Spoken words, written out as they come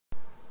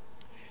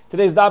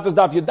Today's daf is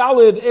daf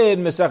Yudalid in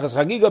Maseches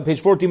Chagiga, page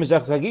 14,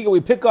 Maseches Chagiga.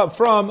 We pick up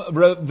from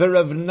Rav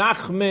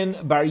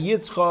Nachman Bar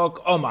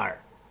Yitzchak Omar.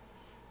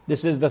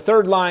 This is the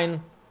third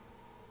line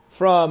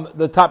from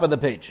the top of the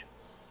page.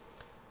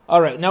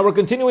 All right, now we're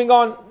continuing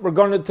on.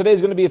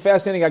 Today's going to be a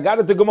fascinating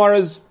Agadah to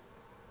Gemaras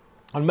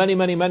on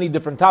many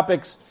different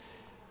topics.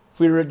 If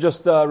we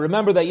just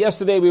remember that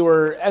yesterday we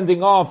were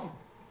ending off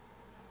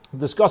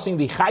discussing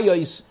the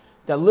Chayos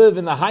that live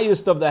in the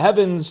highest of the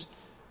heavens.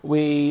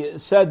 We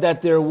said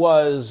that there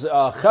was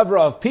a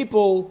chevra of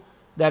people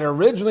that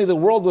originally the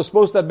world was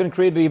supposed to have been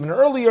created even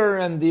earlier,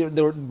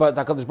 but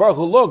HaKadosh Baruch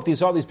Hu looked, he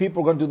saw these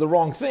people going to do the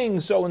wrong thing,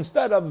 so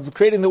instead of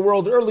creating the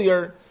world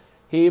earlier,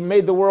 he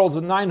made the world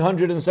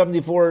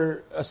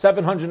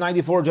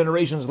 794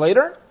 generations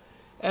later,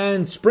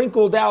 and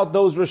sprinkled out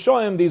those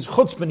Rishoyim, these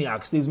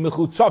chutzpaniaks, these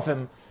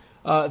mechutzofim,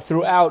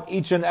 throughout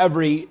each and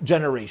every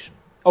generation.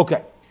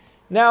 Okay,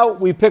 now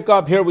we pick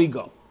up, here we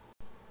go.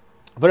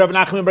 Rav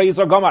Nachman Bar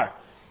Yitzchak Omar.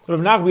 Rav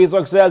Nachman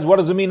Bar Yitzchak says, what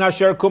does it mean,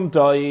 Asher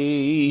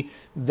Kumtai,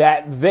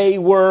 that they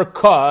were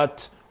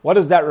cut? What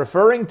is that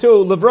referring to?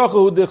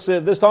 Levracha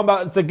Dichsev, this talking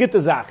about, it's a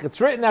gittazach.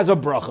 It's written as a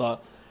bracha.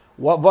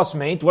 What's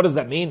meant? What does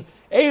that mean?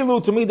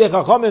 Eilu Tamidei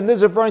Chachamim, this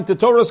is referring to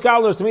Torah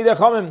scholars, Tamidei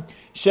Chachamim,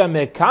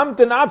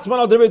 Shemekamten Atzman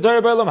al Divrei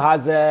Torah B'Olam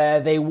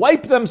Hazeh, they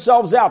wipe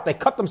themselves out, they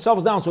cut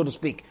themselves down, so to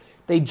speak.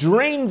 They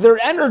drain their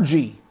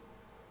energy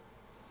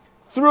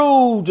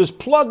through just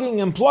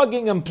plugging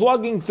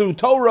through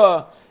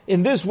Torah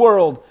in this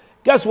world.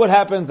 Guess what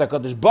happens?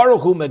 HaKadosh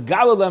Baruch Hu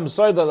megalalem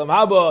soidalem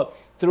haba,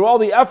 through all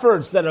the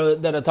efforts that a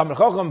Talmid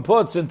Chacham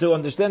puts into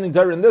understanding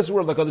Torah in this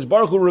world, HaKadosh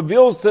Baruch Hu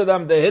reveals to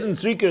them the hidden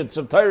secrets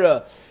of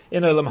Torah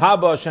in Olam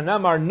Haba.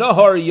 Shanamar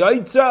Nahar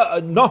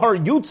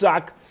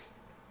Yutzak,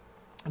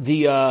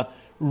 the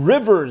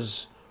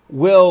rivers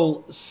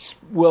will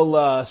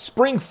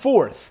spring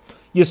forth.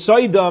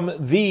 Yesoidam,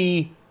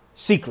 the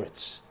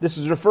secrets. This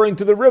is referring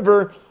to the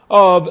river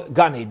of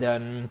Gan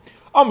Eden.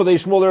 Amalei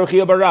Shmuel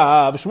Rechia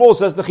Barav. Shmuel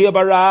says to Chia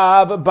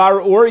Barav,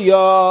 Bar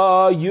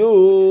Urya,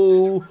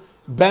 you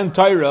Ben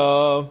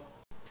Torah.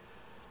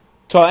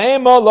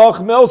 Ta'ema loch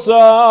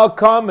Melsa,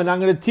 come and I'm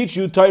going to teach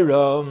you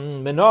Torah.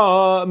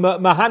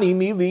 Mahani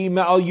mili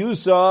ma'al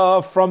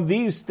yusa, from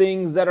these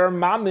things that are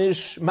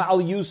mamish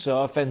ma'al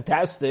yusa,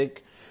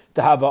 fantastic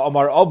to have a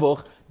Amar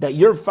Abuch, that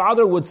your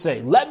father would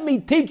say, let me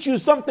teach you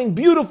something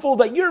beautiful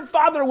that your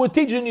father would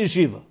teach in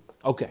yeshiva.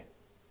 Okay.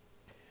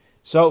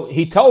 So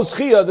he tells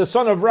Chia, the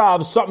son of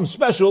Rav, something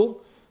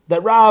special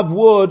that Rav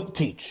would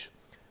teach.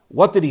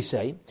 What did he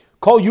say?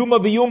 Kol Yuma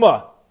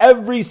v'Yuma,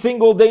 every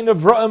single day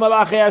Nevra'im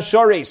Malachei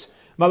HaShares.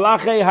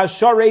 Malachei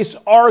HaShares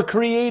are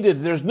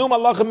created. There's new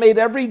malachim made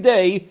every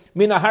day,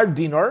 Minahar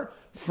Dinar,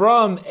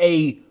 from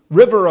a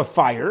river of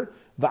fire.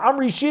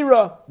 V'Amri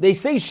Shira, they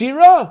say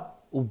Shira,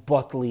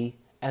 Ubatli,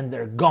 and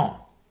they're gone.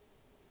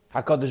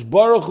 HaKadosh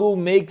Baruch Hu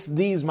makes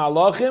these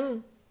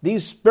malachim,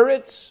 these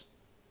spirits,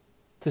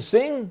 to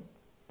sing.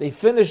 They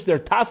finish their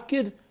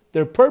tafkid,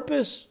 their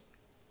purpose,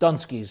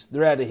 Dunskies,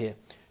 they're out of here.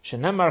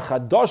 Shenemar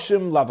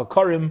Chadoshim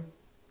Lavakarim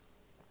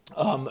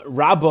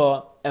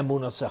Rabba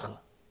Emunasecha.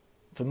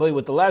 Familiar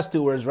with the last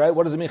two words, right?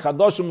 What does it mean?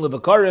 Chadoshim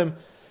Lavakarim,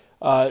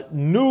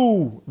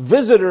 new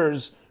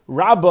visitors,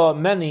 Rabba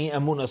many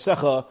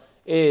Emunasecha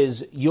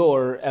is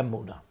your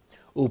Emuna.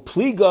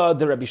 Upliga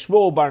de Rabbi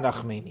Shmuel Bar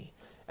Nachmani.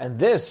 And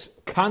this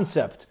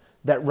concept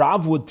that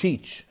Rav would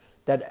teach,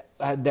 that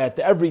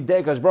every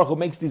day Kadosh Baruch Hu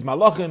makes these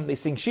malachim, they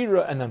sing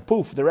shira, and then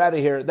poof, they're out of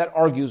here. That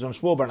argues on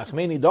Shmuel Bar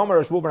Nachmani.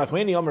 Domer Shmuel Bar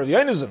Nachmani, Omer Rav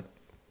Yonasan.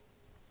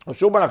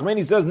 Shmuel Bar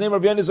Nachmani says, name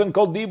of Yonasan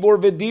called Dibor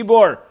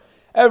v'Dibor.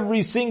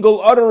 Every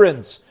single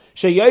utterance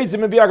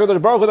sheyayitzim and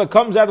Kadosh Baruch Hu that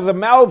comes out of the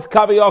mouth,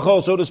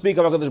 kaviyachol, so to speak,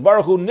 of Kadosh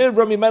Baruch Hu,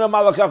 nivra mimenu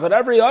malach yachad.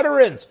 Every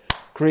utterance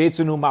creates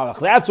a new malach.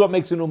 That's what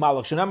makes a new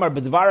malach. Shenamar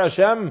b'dvar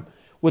Hashem,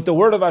 with the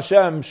word of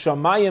Hashem,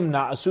 shamayim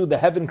na'asu, the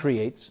heaven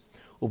creates,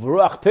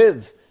 uveruach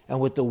piv, and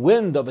with the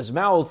wind of his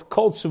mouth,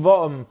 kol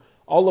tzvaim,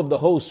 all of the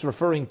hosts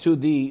referring to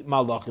the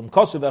malachim.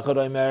 Kosev echad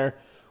omer,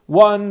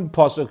 one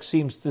pasuk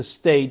seems to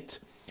state,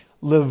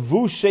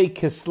 levushe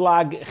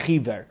kislag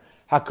chiver.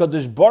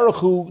 HaKadosh Baruch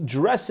Hu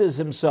dresses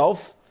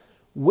himself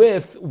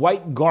with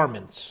white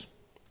garments,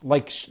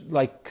 like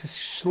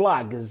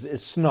shlag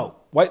is snow,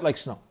 white like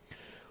snow.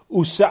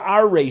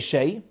 Usa'ar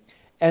reshe,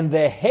 and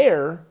the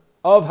hair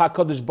of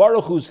HaKadosh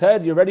Baruch Hu's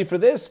head, you ready for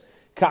this?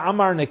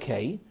 Ka'amar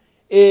nekei,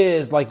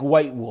 is like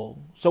white wool.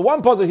 So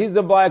one pasuk he's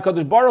the by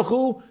HaKadosh Baruch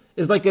Hu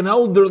is like an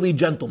elderly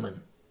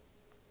gentleman.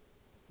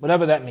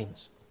 Whatever that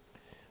means.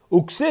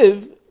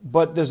 Uksiv,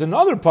 but there's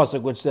another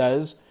pasuk which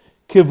says,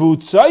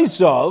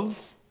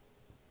 Kivutzaisav,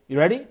 you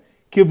ready?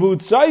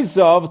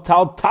 Kivutzaisav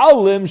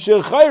taltalim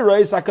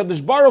shechayres,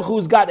 HaKadosh Baruch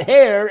Hu's got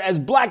hair as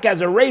black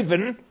as a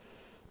raven,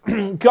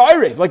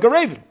 ka'arev, like a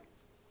raven.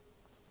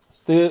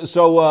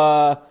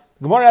 So,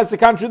 Gemara has a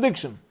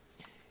contradiction.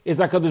 Is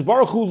HaKadosh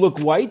Baruch Hu look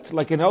white,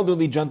 like an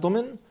elderly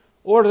gentleman,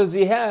 or does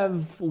he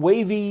have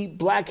wavy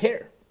black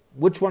hair?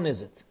 Which one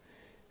is it?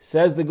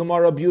 Says the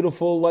Gemara,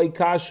 beautiful like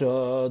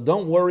Kasha.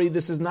 Don't worry,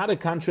 this is not a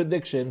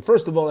contradiction.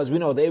 First of all, as we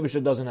know, the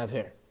Eibusher doesn't have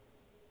hair.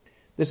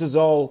 This is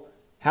all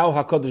how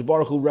HaKadosh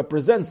Baruch Hu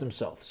represents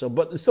himself. So,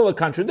 but it's still a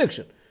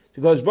contradiction.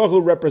 HaKadosh Baruch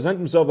Hu represents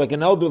himself like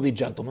an elderly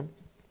gentleman,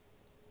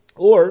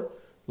 or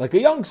like a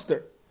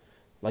youngster.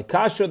 Like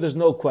Kasha, there's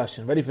no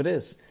question. Ready for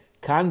this?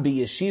 Kan be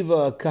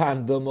yeshiva,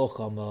 kan be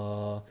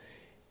mochama.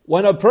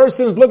 When a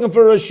person's looking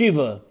for a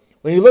yeshiva,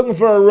 when you're looking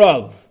for a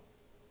rav,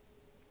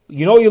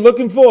 you know what you're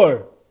looking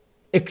for?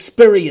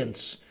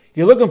 Experience.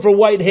 You're looking for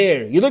white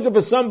hair. You're looking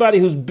for somebody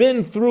who's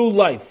been through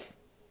life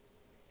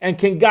and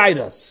can guide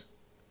us.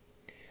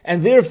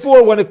 And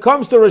therefore, when it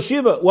comes to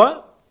yeshiva,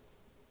 what?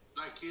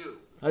 Like you.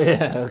 Oh,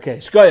 yeah, okay.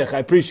 Shkoyach, I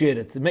appreciate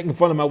it. Making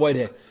fun of my white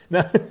hair.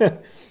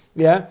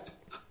 Yeah.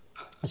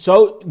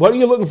 So, what are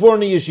you looking for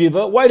in the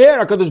yeshiva? White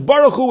hair. Because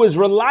Baruch Hu is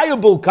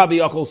reliable,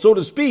 kaviyachol, so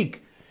to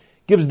speak.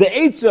 Gives the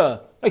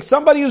eitzah, like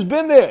somebody who's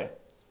been there.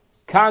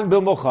 Kan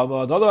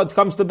b'mochava. Although it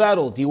comes to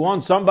battle, do you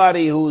want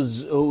somebody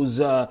who's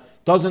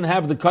doesn't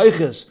have the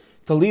kaiches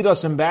to lead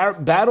us in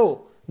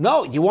battle?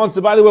 No, you want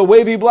somebody with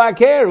wavy black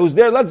hair who's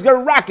there. Let's get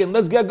rocking.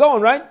 Let's get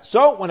going, right?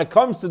 So, when it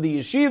comes to the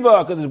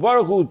yeshiva, Kadosh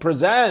Baruch Hu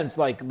presents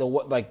like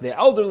the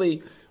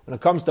elderly. When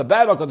it comes to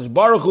battle, Kadosh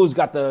Baruch Hu's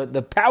got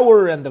the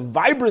power and the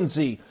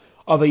vibrancy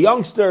of a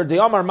youngster.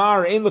 The Amar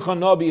Mar Ein Lecha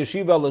Nabi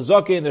Yeshiva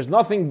Lezaken. There's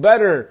nothing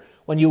better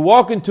when you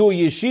walk into a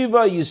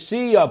yeshiva. You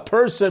see a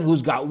person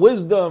who's got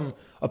wisdom,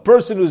 a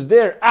person who's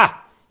there.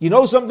 You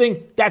know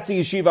something? That's a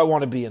yeshiva I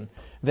want to be in.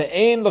 The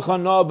Ein Lecha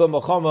Nabi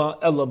Mechama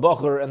Ela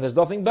Bachur, and there's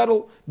nothing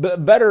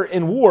better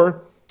in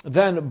war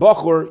than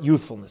Bachur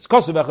youthfulness.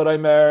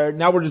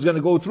 Now we're just going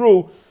to go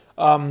through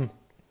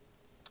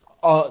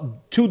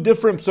two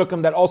different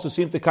psukim that also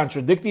seem to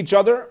contradict each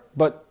other,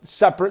 but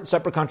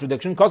separate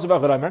contradiction.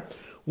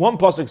 One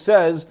pasuk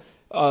says,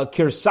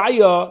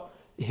 Kirsaya,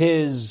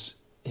 his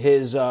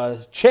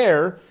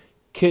chair,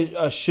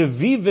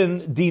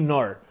 Shavivin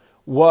dinar,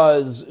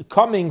 was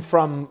coming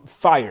from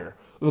fire.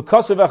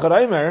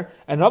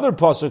 Another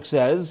pasuk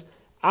says,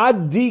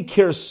 Adi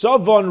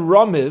Kirsavon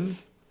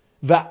Ramiv,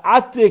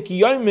 Va'atik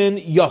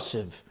Yomin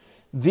Yosef.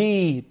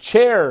 The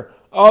chair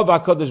of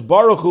HaKadosh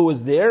Baruch Hu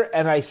is there,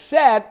 and I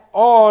sat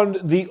on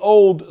the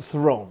old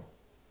throne.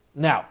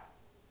 Now,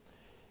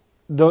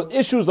 the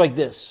issue is like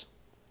this.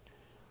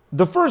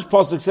 The first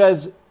pasuk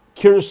says,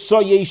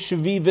 Kirsoye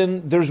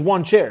Shavivin, there's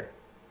one chair.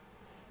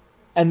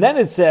 And then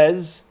it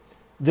says,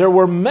 there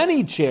were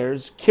many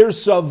chairs,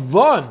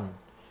 Kirsavon.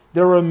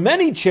 There were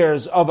many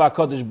chairs of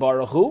HaKadosh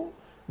Baruch Hu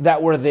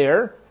that were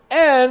there,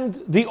 and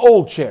the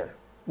old chair.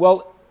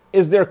 Well,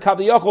 is there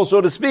kaviyachol,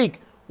 so to speak,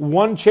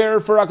 one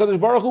chair for HaKadosh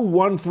Baruch Hu,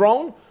 one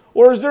throne,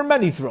 or is there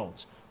many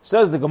thrones?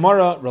 Says the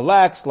Gemara,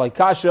 relax, like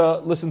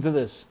Kasha, listen to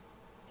this.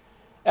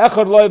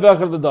 Echad loy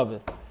v'echad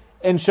l'David.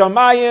 In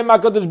Shamayim,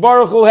 HaKadosh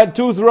Baruch Hu had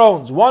two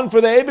thrones, one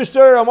for the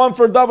Eibishter and one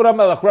for David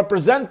HaMelech,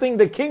 representing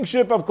the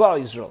kingship of Klal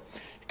Yisrael.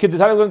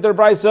 Kiddutani learned their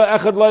brayso,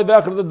 Echad loy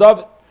v'echad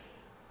l'David.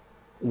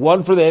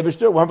 One for the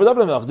Eibishter, one for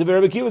David HaMelech. The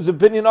Rabbi Akiva's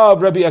opinion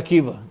of Rabbi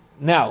Akiva.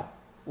 Now,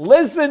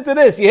 listen to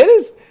this. You hear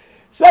this?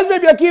 Says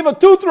Rabbi Akiva,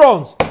 two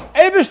thrones.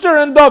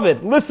 Eibishter and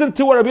David. Listen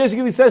to what Rabbi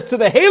Yossi says to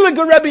the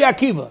Heilige Rabbi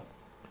Akiva.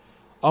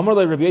 Amar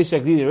le Rabbi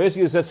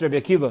Yossi says to Rabbi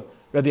Akiva,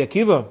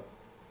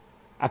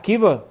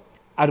 Akiva,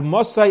 ad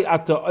mosai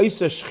ata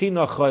oisa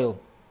shchina chayil.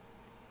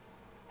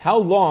 How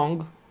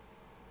long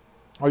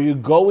are you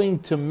going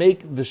to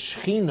make the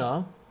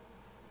shchina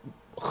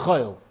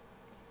chayil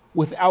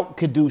without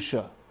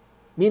kedusha?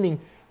 Meaning,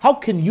 how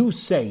can you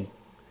say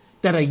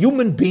that a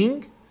human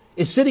being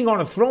is sitting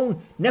on a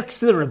throne next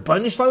to the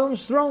Rebbeinu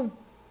Shalom's throne?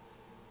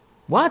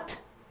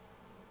 What?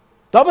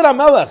 David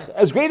HaMelech,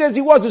 as great as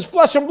he was, is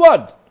flesh and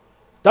blood.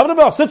 David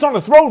HaMelech sits on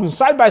a throne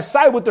side by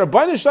side with the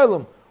Rebbeinu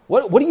Shalom.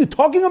 What are you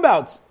talking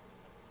about,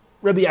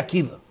 Rabbi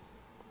Akiva?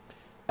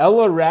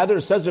 Ella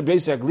rather, says Rabbi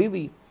Yossi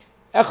Aglili,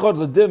 Echad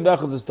l'dim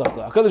v'echad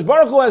l'tzedakah. HaKadosh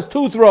Baruch Hu has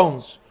two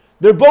thrones.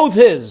 They're both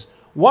his.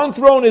 One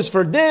throne is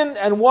for din,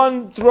 and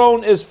one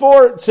throne is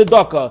for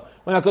tzedakah.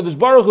 When HaKadosh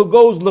Baruch Hu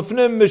goes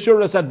lefnim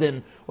mishuras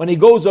adin, when he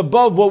goes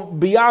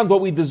beyond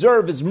what we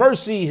deserve, his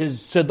mercy,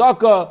 his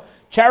tzedakah,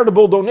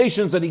 charitable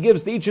donations that he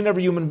gives to each and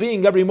every human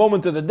being every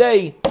moment of the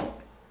day.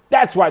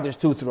 That's why there's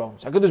two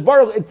thrones. HaKadosh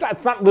Baruch Hu,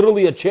 it's not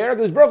literally a chair.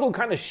 HaKadosh Baruch Hu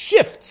kind of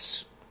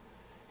shifts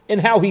in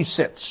how he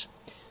sits.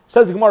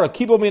 Says the Gemara,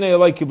 Kibla minei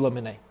alai kibla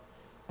minei.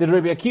 Did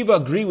Rabbi Akiva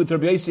agree with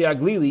Rabbi Yossi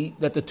Aglili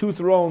that the two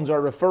thrones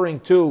are referring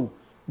to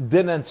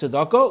din and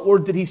tzedakah, or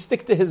did he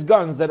stick to his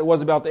guns that it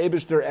was about the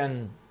Eibishter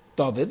and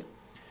David?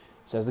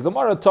 Says the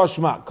Gemara,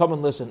 Tashma, come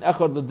and listen.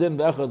 Echad l'din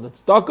ve'echad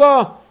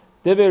l'tzedakah,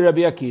 Deve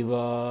Rabbi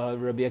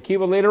Akiva. Rabbi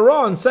Akiva later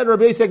on said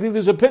Rabbi Yossi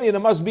Haglili's opinion. It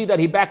must be that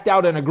he backed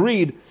out and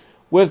agreed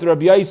with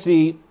Rabbi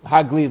Yossi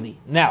Haglili.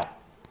 Now,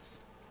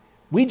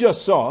 we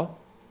just saw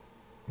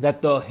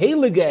that the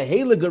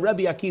Heilige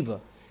Rabbi Akiva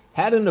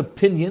had an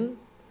opinion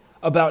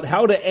about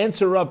how to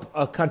answer up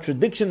a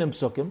contradiction in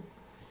Psukim,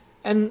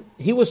 and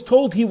he was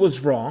told he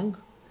was wrong,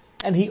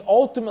 and he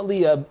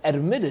ultimately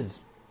admitted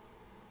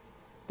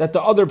that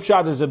the other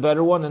pshat is a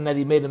better one and that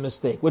he made a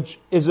mistake, which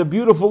is a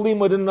beautiful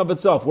limud in and of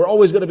itself. We're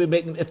always going to be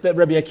making, if that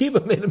Rabbi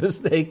Akiva made a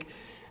mistake,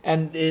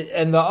 and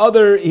the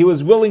other, he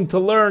was willing to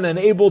learn and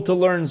able to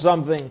learn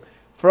something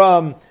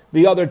from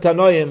the other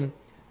Tanoim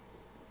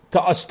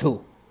to us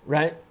too,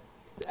 right?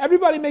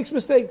 Everybody makes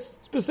mistakes.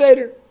 It's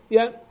Beseder.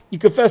 Yeah, you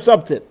confess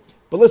up to it.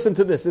 But listen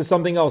to this. There's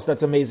something else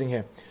that's amazing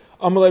here.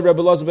 Amalei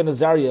Rebbe Elazar ben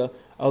Azariah.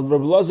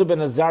 Rebbe Elazar ben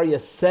Azariah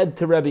said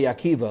to Rebbe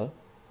Akiva,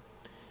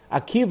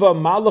 Akiva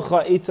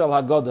Malacha Eitzel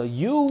Haggadah.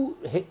 You,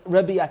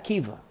 Rebbe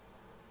Akiva.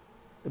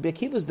 Rebbe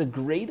Akiva is the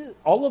greatest.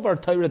 All of our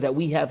Torah that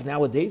we have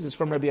nowadays is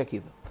from Rebbe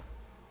Akiva.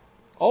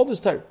 All of his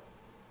Torah.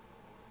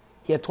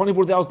 He had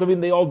 24,000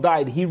 Talmidim, they all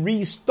died. He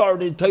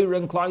restarted Torah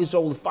and Klal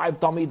Yisrael with 5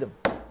 Talmidim.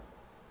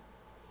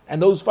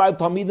 And those 5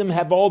 Talmidim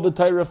have all the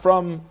Torah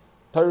from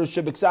Torah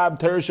Shebiksab,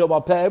 Torah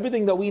Shebal Peh.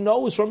 Everything that we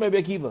know is from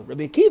Rebbe Akiva.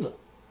 Rebbe Akiva.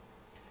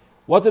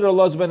 What did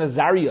Elazar ben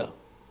Azariah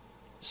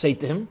say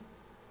to him?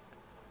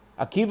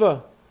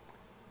 Akiva,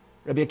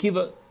 Rebbe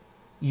Akiva,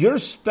 your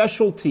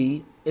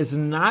specialty is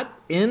not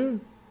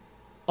in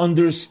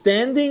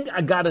understanding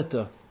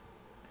Agadata.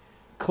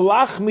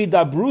 Klach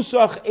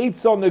midabrusach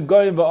eitzal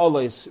negoyim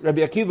va'olos.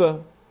 Rabbi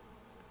Akiva,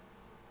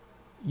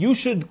 you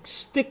should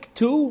stick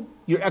to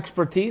your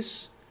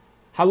expertise.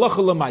 Halacha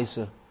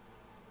l'maisa.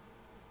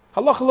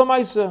 Halacha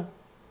l'maisa.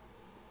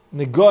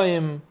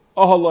 Negoyim,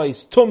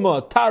 oholos,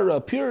 tumma, tara,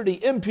 purity,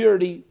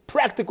 impurity,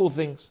 practical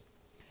things.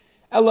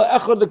 Ella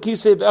echad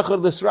l'kisei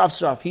v'echad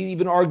l'sraf. He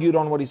even argued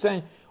on what he's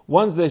saying.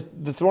 One's the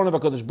throne of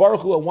HaKadosh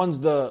Baruch Hu, and one's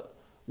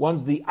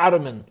the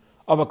Ottoman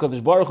of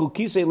HaKadosh Baruch Hu.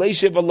 Kisei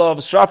leishev alav,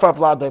 srafaf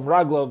ladaim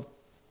raglov,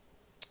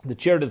 the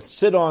chair to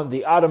sit on,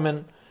 the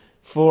Ottoman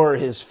for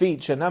his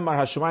feet. Shenamar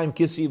hashemayim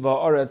kisi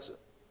va'aretz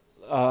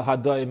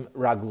hadaim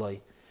ragloi.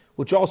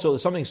 Which also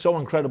is something so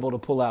incredible to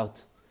pull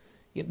out.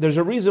 There's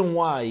a reason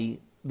why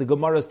the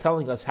Gemara is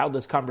telling us how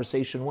this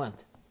conversation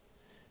went.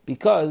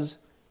 Because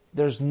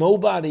there's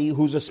nobody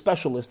who's a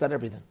specialist at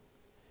everything.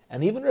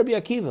 And even Rabbi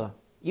Akiva,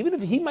 even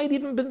if he might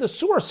even been the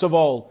source of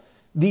all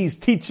these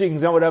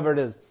teachings and whatever it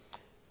is.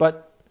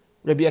 But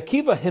Rabbi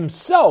Akiva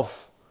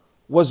himself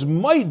was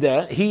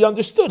Maida, he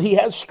understood, he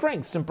has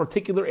strengths in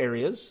particular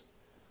areas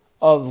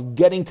of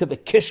getting to the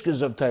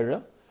kishkas of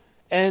Torah.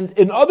 And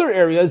in other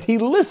areas, he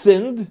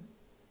listened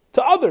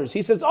to others.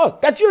 He says, oh,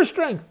 that's your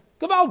strength.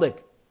 Gavaldik.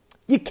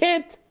 You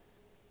can't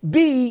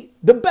be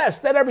the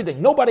best at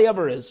everything. Nobody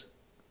ever is.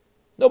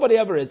 Nobody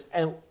ever is.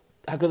 And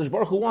HaKadosh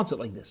Baruch Hu wants it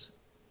like this.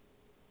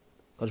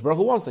 HaKadosh Baruch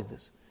Hu wants like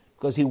this.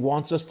 Because he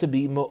wants us to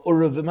be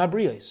ma'uravim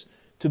habriyos,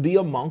 to be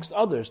amongst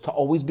others, to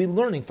always be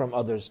learning from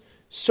others,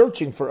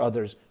 searching for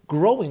others,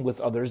 growing with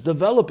others,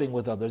 developing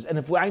with others. And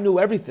if I knew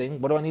everything,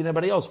 what do I need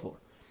anybody else for?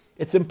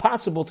 It's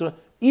impossible to,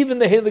 even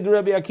the Heilig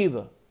Rebbe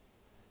Akiva,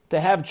 to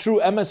have true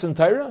emes in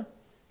Torah.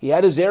 He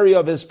had his area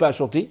of his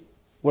specialty,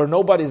 where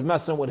nobody's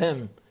messing with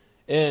him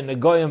in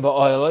Goyim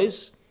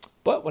va'olos.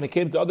 But when it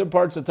came to other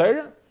parts of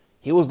Torah,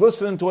 he was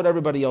listening to what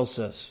everybody else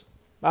says.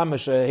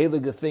 Mamash, a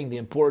heilige thing, the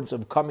importance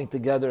of coming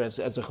together as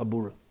a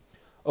chabura.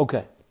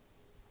 Okay.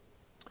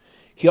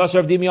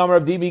 Kiyasar Avdimi Amar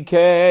Avdimi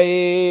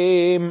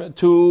came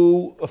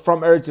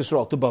from Eretz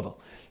Yisrael to Bavel.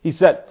 He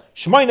said,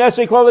 Shmai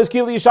Nesrei Klolos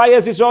Kili Yeshaya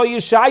Yisrael.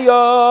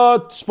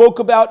 Yeshaya spoke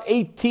about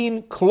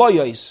 18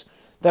 kloyos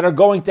that are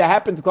going to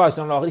happen to Klal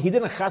Yisrael. No, he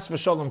didn't chas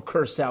v'shalom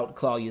curse out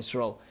Klal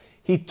Yisrael.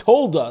 He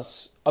told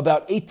us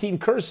about 18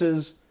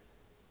 curses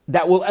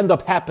that will end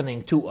up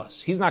happening to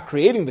us. He's not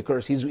creating the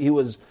curse. He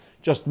was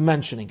just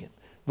mentioning it.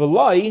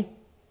 V'loi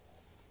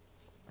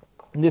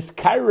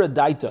niskaira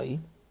daitai,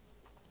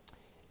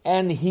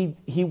 and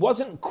he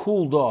wasn't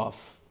cooled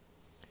off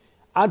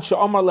ad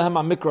she'amar lehem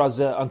hamikra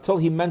zeh, until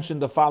he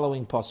mentioned the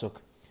following pasuk: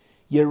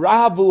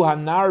 Yerahavu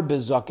hanar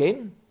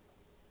bezaken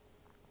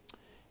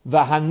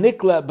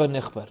v'hanikla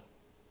b'nichber.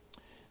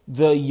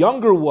 The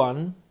younger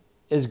one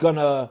is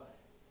gonna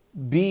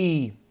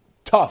be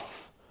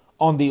tough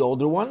on the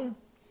older one,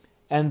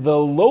 and the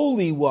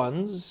lowly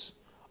ones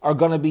are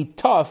going to be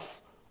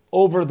tough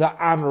over the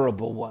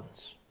honorable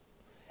ones.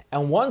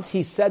 And once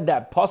he said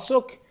that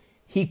pasuk,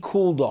 he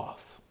cooled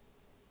off.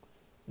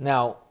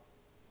 Now,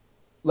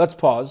 let's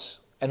pause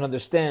and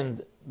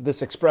understand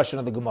this expression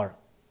of the Gemara.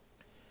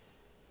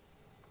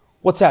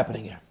 What's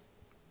happening here?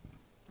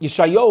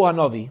 Yeshayahu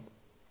Hanavi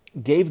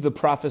gave the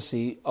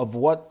prophecy of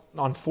what,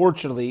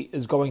 unfortunately,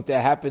 is going to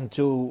happen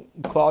to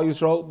Klal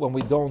Yisrael when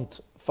we don't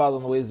follow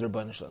in the ways of the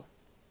Rebbeinu Shalom.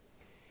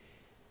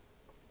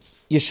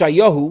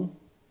 Yeshayahu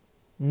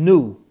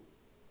knew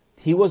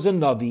he was a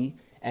Navi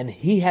and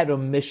he had a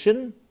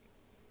mission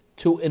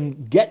to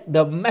get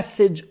the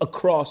message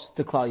across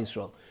to Klal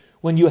Yisrael.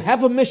 When you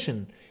have a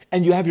mission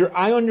and you have your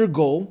eye on your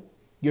goal,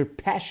 you're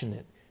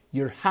passionate,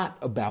 you're hot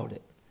about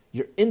it,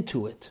 you're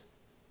into it.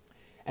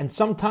 And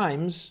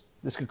sometimes,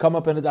 this could come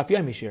up in a Daf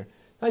Yomi shir,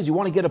 sometimes you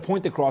want to get a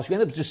point across, you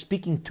end up just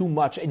speaking too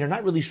much and you're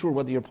not really sure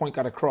whether your point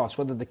got across,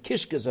 whether the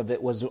kishkas of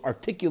it was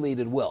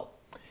articulated well.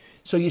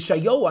 So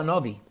Yeshayahu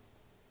Hanavi,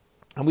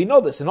 and we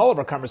know this in all of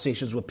our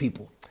conversations with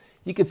people.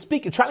 You could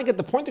speak, you're trying to get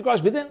the point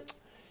across, but then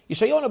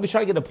Yeshayahu Hanavi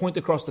trying to get a point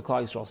across to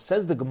Klal Yisrael.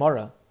 Says the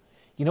Gemara,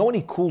 you know when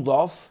he cooled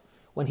off?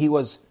 When he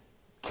was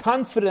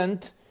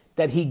confident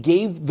that he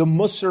gave the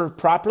Musar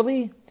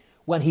properly?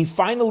 When he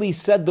finally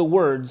said the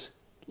words,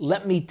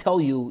 let me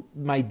tell you,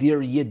 my dear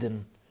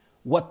Yidden,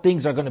 what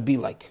things are going to be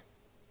like.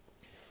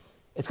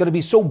 it's going to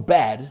be so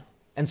bad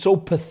and so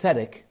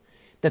pathetic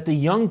that the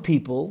young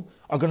people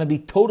are going to be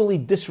totally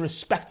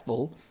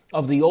disrespectful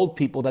of the old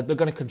people, that they're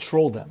going to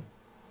control them.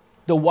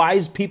 The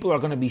wise people are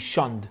going to be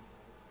shunned.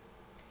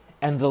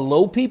 And the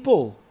low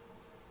people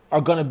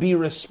are going to be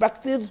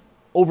respected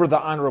over the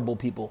honorable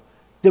people.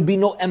 There'll be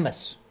no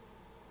emes.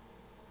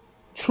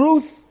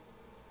 Truth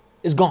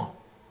is gone.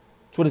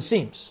 That's what it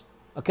seems.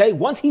 Okay?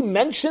 Once he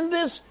mentioned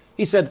this,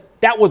 he said,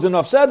 that was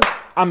enough said,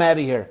 I'm out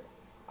of here.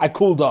 I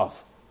cooled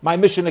off. My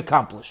mission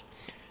accomplished.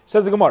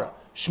 Says the Gemara,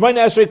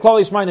 Shmaina Esrei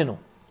Klalis Mainenu.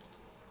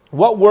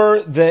 What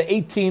were the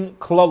 18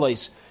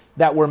 klalis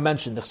that were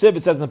mentioned? The Chsiv,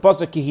 it says in the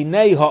Pasuk,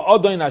 Kihinei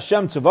ha'adon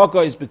Hashem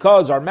tzavakos,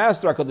 because our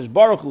Master HaKadosh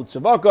Baruch Hu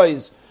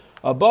tzavakos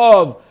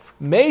above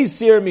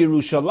Meisir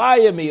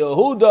Mirushalayim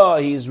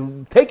Yehuda, he's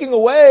taking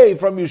away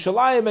from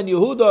Yerushalayim and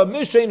Yehuda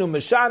Mishenu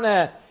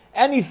Mishana,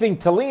 anything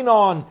to lean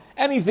on,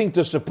 anything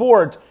to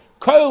support.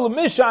 Kol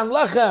Mishan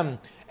Lechem,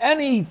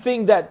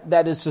 anything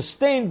that is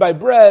sustained by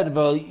bread.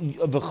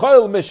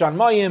 V'chol Mishan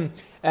Mayim,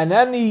 and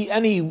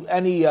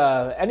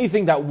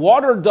anything that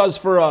water does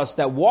for us,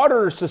 that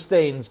water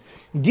sustains.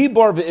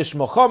 Gibor v'ish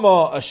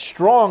Mochama, a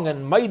strong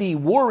and mighty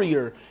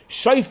warrior.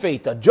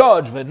 Shaifet, a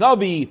judge.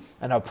 V'navi,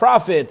 and a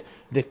prophet.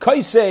 The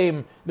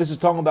Kaisem, this is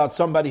talking about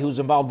somebody who's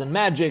involved in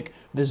magic.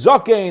 The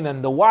Zakein,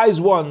 and the wise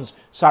ones.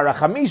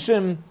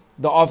 Sarachamishim,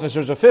 the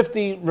officers of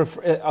 50,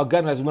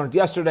 again, as we learned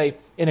yesterday,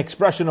 an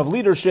expression of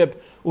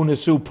leadership.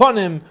 Unesu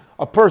Panim,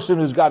 a person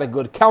who's got a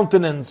good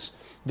countenance.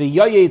 The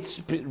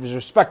Yayetz is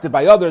respected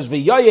by others.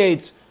 The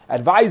Yayetz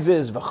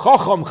advises.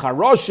 V'chacham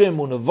charoshim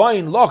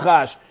unevayin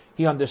lochash.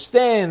 He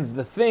understands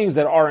the things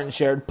that aren't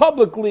shared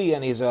publicly,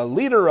 and he's a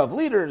leader of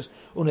leaders.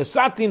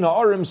 Unesati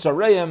na'arim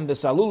sareim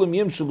v'salulim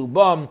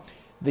yimshalubam.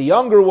 The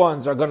younger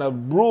ones are going to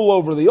rule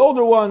over the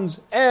older ones,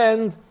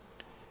 and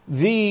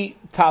the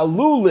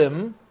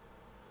talulim,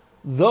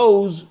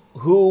 those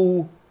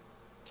who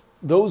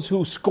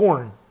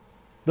scorn,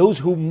 those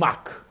who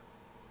mock.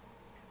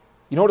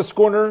 You know what a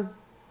scorner,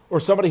 or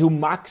somebody who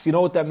mocks, you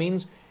know what that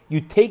means?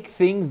 You take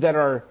things that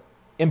are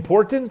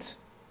important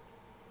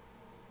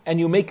and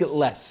you make it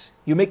less.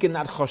 You make it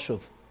not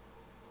chashuv.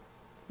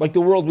 Like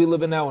the world we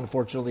live in now,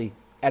 unfortunately,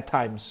 at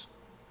times.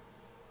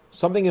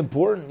 Something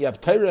important, you have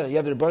Torah, you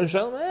have the Rebbeinu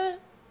Shalom,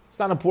 it's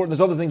not important,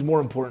 there's other things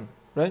more important,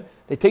 right?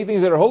 They take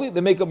things that are holy,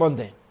 they make it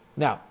mundane.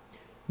 Now,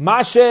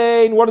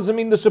 Mashein, what does it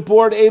mean to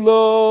support?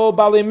 Elo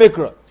Balei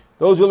Mikra,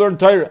 those who learn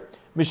Torah.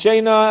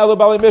 Misheina Elo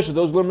Balei Mishnah,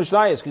 those who learn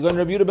Mishnayos. Kigon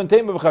Rabbi Yehuda ben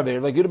Tema v'chaver,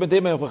 like Yehuda ben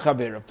Tema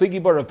v'chaver.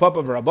 Pligi bar of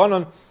Papa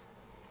v'Rabbanan.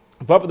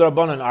 Papa the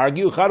Rabbanan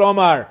argue. Chad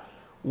Omar,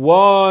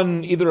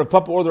 one, either of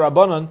Papa or the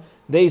Rabbanan,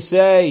 they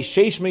say,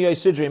 Sheish Meyai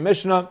Sidrei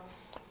Mishnah,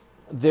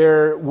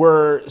 there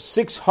were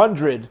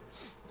 600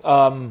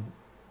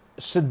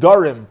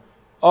 Siddharim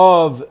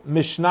of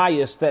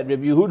Mishnayos that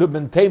Rabbi Yehuda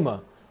ben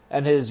Tema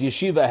and his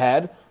yeshiva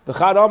had.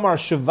 V'chad Amar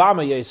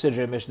Shivama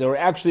Yesidrei Mishnah. There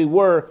actually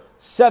were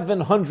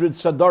 700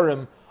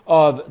 Siddharim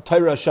of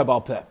Torah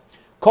Shabal Peh.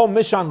 Kol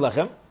Mishan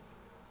Lechem.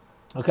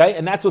 Okay,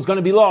 and that's what's going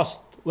to be lost.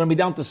 We're going to be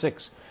down to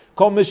 6.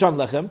 Kol Mishan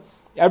Lechem.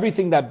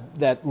 Everything that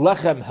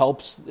Lechem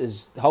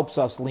helps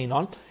us lean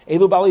on.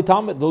 Elu Bali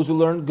Talmud, those who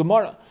learn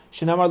Gemara.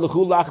 Shenamar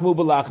Lechu Lachmu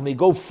B'Lachmi.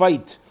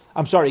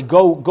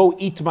 Go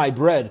eat my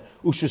bread.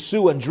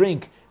 Ushasu and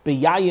drink.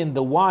 Beyayin,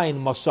 the wine,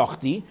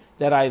 Masachti,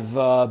 that I've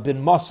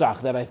been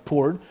masach, that I've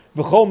poured.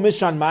 V'chol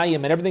Mishan Mayim,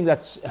 and everything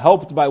that's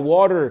helped by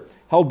water,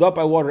 held up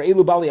by water.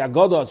 Elu Bali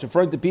Agoda, it's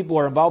referring to people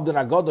who are involved in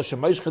Agoda.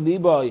 Shemaish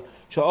Chadibai,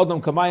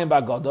 Sha'odam Kamayim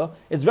B'Agoda.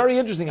 It's very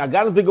interesting.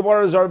 Agadah the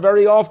Gemaras are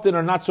very often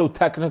are not so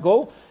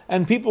technical,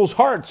 and people's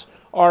hearts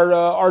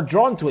are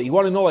drawn to it. You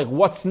want to know, like,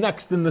 what's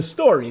next in the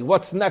story?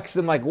 What's next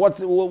in, like, what's,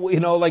 you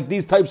know, like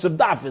these types of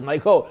dafin.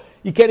 Like,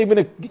 you can't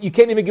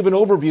even give an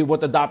overview of what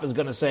the daf is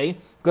going to say,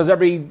 because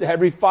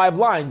every 5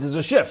 lines is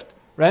a shift,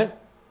 right?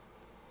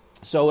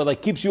 So it,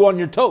 like, keeps you on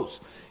your toes.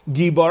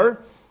 Gibar,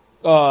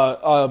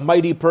 a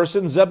mighty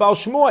person. Zebal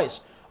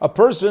Shmois, a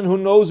person who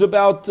knows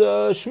about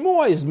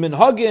Shmois.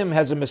 Minhagim,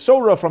 has a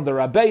Mesorah from the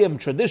Rabbeim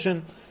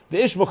tradition.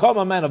 The Ish B'cham,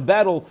 a man of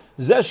battle.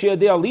 Zesh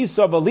Yadei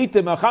Alisa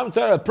V'litim Acham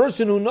Torah, a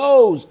person who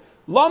knows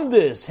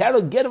Lamdis, how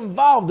to get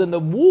involved in the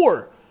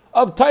war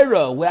of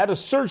Torah, how to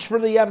search for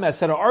the Yemes,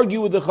 how to argue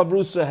with the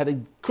Chavrusa, how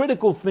to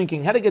critical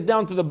thinking, how to get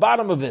down to the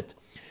bottom of it.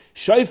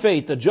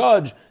 Shaifet, a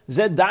judge.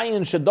 Zed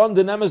Dayan Shadon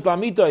Denemes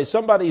Lamita,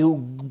 somebody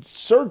who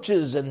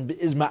searches and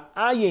is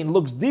ma'ayin,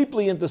 looks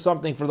deeply into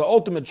something for the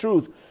ultimate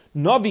truth.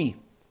 Navi,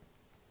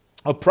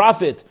 a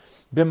prophet.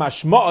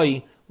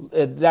 B'mashma'i,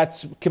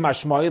 that's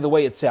kimashma'i, the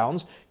way it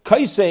sounds.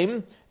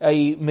 Kaisem,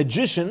 a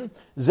magician.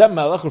 Zem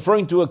Melech,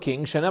 referring to a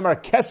king.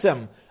 Shenemar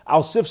Kesem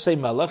al Sifsei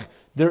Melech,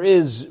 there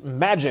is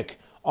magic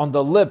on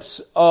the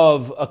lips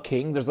of a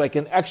king. There's like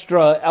an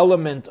extra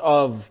element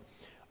of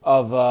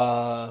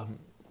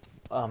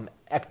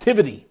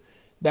activity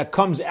that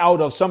comes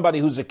out of somebody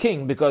who's a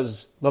king,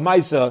 because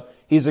Lamaisa,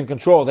 he's in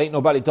control. There ain't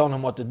nobody telling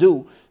him what to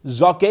do.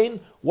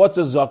 Zakein, what's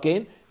a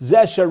Zakein?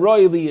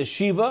 Zesharoi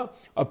yeshiva,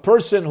 a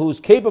person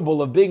who's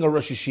capable of being a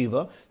Rosh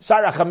Yeshiva.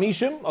 Sarach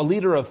Hamishim, a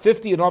leader of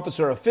 50, an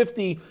officer of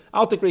 50.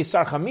 Altikri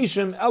Sarach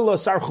Hamishim, Ella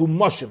Sarchu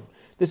Moshim.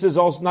 This is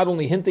also not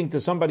only hinting to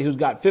somebody who's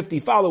got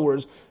 50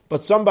 followers,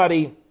 but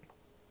somebody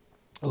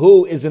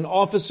who is an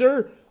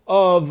officer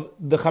of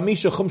the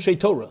Chamisha Chumshei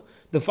Torah,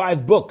 the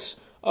 5 books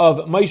of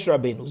Moshe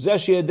Rabbeinu.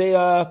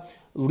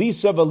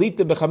 Lisa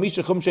Valita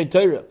Bechamisha Chumshei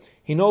Torah.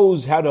 He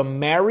knows how to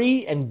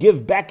marry and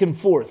give back and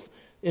forth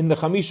in the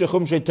Chamisha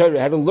Chumshei Torah,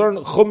 how to learn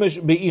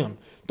Chumash Be'iyun.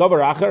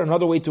 Davar Acher,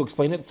 another way to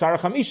explain it, Tzara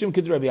Chamishim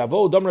Kid Rabbi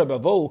Avo, Dam Rabbi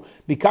Avo,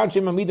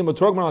 Bikanshim Amidim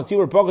Batrogman Al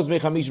Tzivur Pachas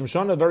Mechamishim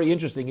Shana. Very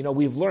interesting. You know,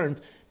 we've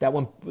learned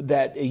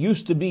that it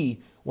used to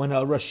be when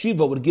a Rosh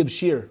Yeshiva would give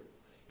shir,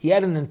 he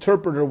had an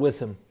interpreter with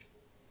him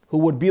who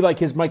would be like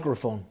his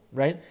microphone,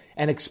 right?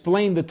 And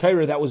explain the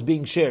Torah that was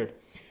being shared.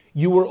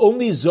 You were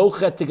only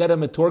zochet to get a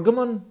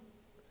metorgamon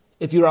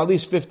if you're at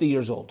least 50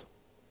 years old.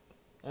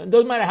 And it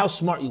doesn't matter how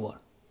smart you are.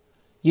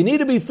 You need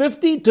to be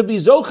 50 to be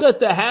zochet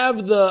to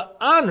have the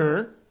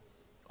honor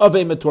of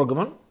a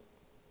metorgamon,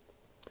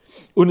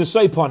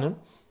 unisay panim,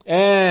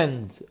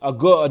 and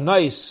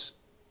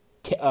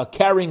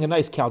carrying a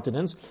nice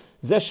countenance.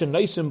 This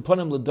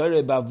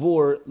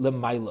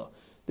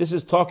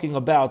is talking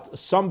about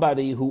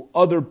somebody who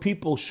other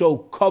people show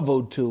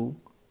kavod to,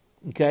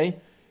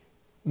 okay?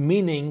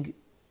 Meaning,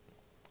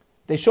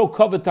 they show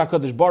kavod to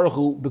HaKadosh Baruch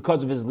Hu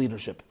because of his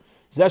leadership.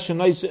 Okay.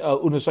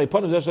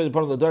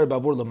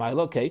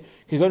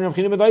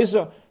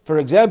 For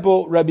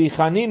example, Rabbi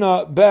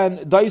Chanina ben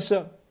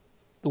Daisa,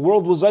 the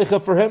world was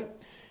zeicha for him.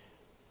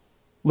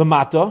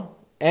 Lamata,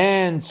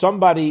 and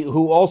somebody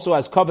who also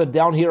has kavod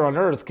down here on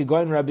earth,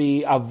 Kigoin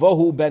Rabbi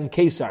Avohu ben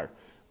Kesar,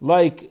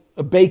 like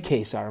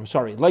Rabbi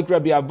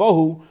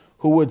Avohu,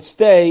 who would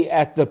stay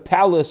at the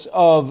palace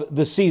of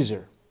the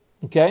Caesar.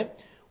 Okay?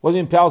 Wasn't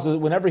in palace.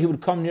 Whenever he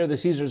would come near the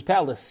Caesar's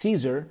palace,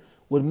 Caesar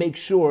would make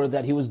sure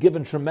that he was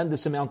given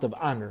tremendous amount of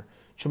honor,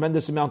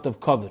 tremendous amount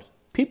of kavod.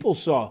 People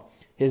saw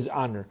his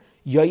honor.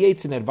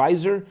 Yayet's an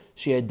advisor,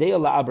 She'adei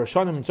la'abar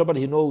shanim, and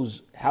somebody who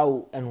knows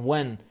how and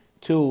when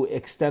to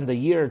extend a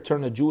year,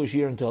 turn a Jewish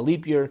year into a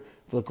leap year,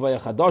 v'lekvaya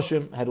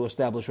chadoshim, how to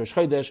establish Rosh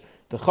Chodesh,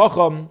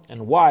 v'chacham,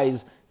 and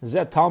wise,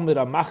 zet talmid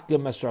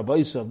amachgem es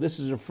rabbeisov. This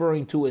is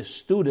referring to a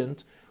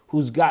student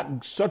who's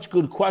got such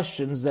good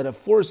questions that it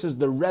forces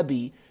the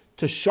Rebbe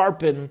to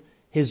sharpen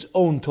his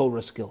own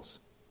Torah skills.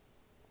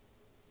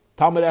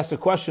 Talmud asks a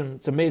question,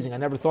 it's amazing, I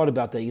never thought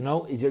about that, you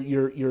know,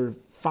 you're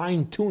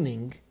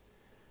fine-tuning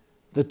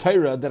the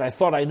Torah that I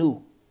thought I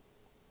knew.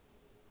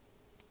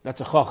 That's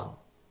a chacham.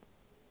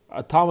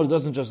 A Talmud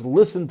doesn't just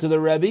listen to the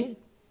Rebbe,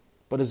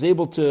 but is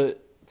able to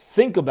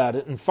think about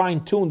it and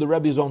fine-tune the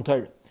Rebbe's own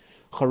Torah.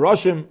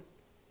 Charashim,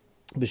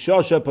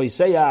 b'shasha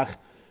paiseyach,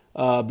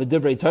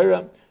 b'divrei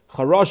Torah.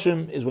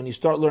 Charashim is when you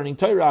start learning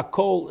Torah,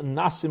 kol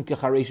nasim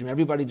kechareshim.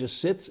 Everybody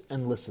just sits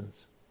and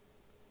listens.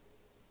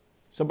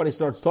 Somebody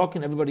starts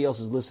talking, everybody else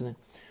is listening.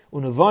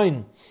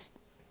 Unavain,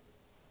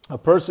 a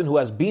person who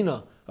has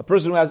bina, a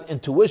person who has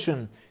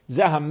intuition,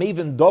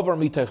 zahamevin davar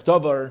mitach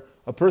davar,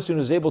 a person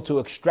who is able to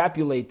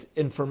extrapolate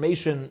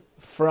information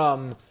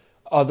from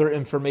other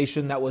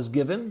information that was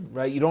given,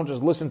 right? You don't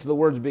just listen to the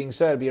words being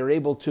said, but you're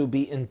able to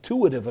be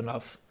intuitive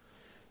enough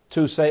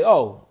to say,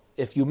 oh,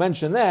 if you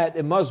mention that,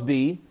 it must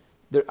be,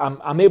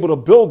 I'm able to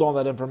build on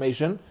that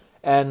information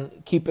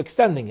and keep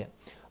extending it.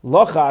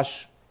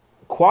 Lachash,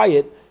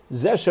 quiet,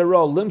 this is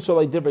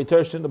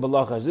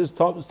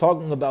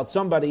talking about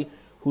somebody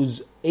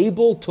who's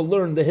able to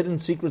learn the hidden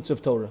secrets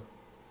of Torah,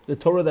 the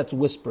Torah that's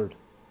whispered.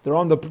 They're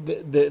on the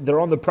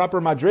proper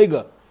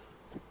madrega,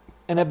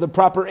 and have the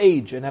proper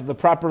age, and have the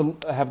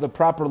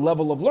proper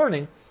level of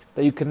learning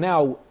that you can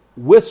now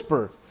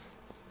whisper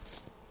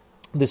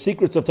the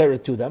secrets of Torah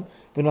to them.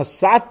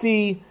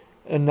 V'nasati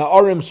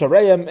na'arim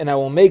sarayim, and I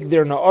will make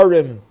their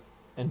na'arim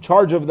in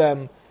charge of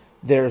them,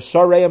 their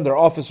sarayim, their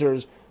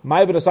officers.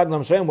 What does that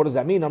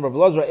mean?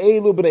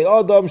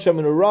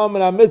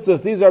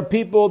 These are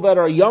people that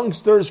are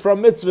youngsters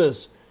from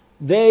mitzvahs.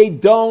 They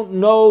don't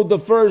know the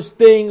first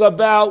thing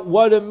about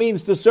what it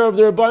means to serve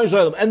the Rebbeinu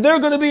Shalom, and they're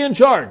going to be in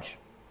charge.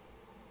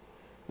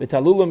 And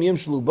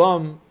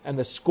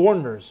the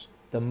scorners,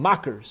 the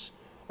mockers,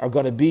 are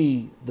going to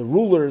be the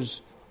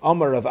rulers.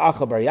 Amar of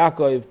Acha bar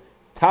Yaakov,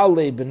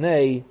 Tale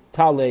b'nei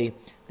Tale.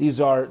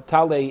 These are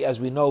Tale, as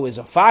we know, is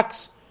a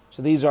fox.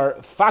 So these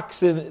are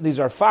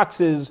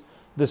foxes,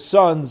 the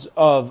sons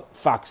of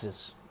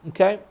foxes.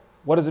 Okay?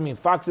 What does it mean?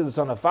 Foxes, the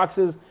son of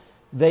foxes.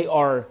 They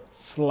are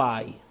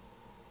sly.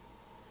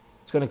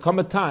 It's going to come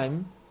a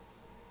time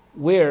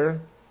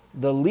where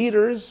the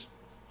leaders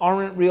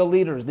aren't real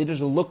leaders. They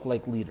just look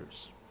like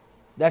leaders.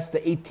 That's the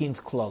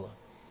 18th klala.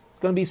 It's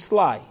going to be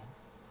sly.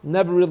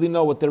 Never really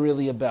know what they're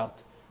really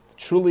about.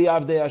 Truly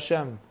Avdei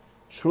Hashem.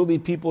 Truly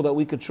people that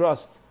we could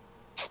trust.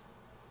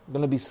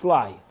 Going to be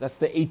sly. That's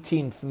the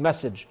 18th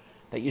message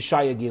that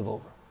Yeshaya gave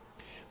over.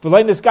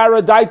 But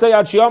Yeshaya,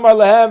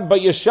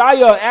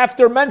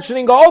 after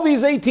mentioning all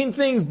these 18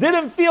 things,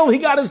 didn't feel he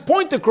got his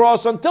point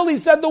across until he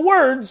said the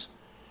words,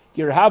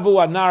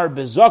 Yirhavu anar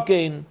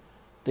bezokein,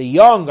 the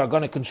young are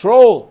going to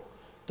control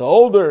the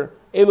older,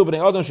 Elu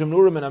b'nei Adam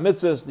shemnurim and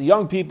mitzvahs, the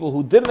young people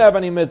who didn't have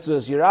any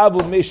mitzvahs, Yiravu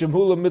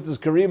meishemhula mitzvahs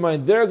karima,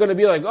 and they're going to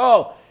be like,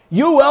 oh,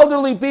 you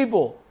elderly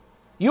people,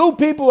 You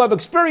people who have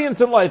experience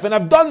in life and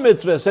have done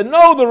mitzvahs and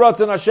know the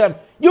Ratzon Hashem,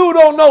 you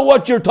don't know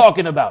what you're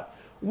talking about.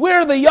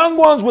 We're the young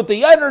ones with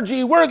the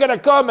energy. We're going to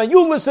come and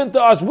you listen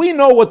to us. We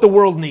know what the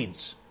world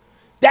needs.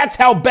 That's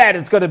how bad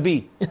it's going to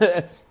be.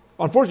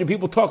 Unfortunately,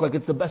 people talk like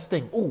it's the best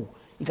thing. Ooh,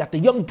 you got the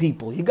young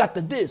people. You got the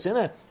this and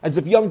that. As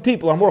if young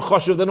people are more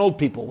chashuv than old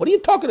people. What are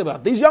you talking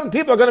about? These young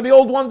people are going to be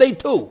old one day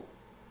too.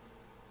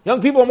 Young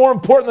people are more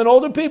important than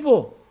older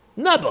people.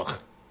 Nebuch.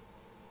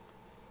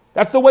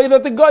 That's the way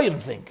that the Goyim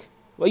think.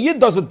 Well, Yid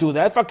doesn't do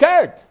that.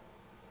 Fakert.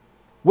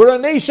 We're a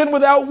nation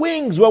without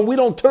wings when we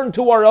don't turn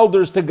to our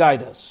elders to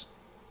guide us.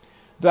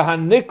 The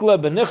hanikla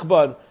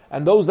benichbad,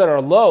 and those that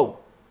are low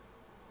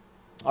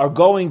are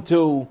going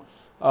to,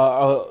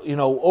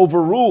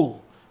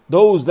 overrule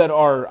those that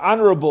are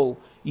honorable.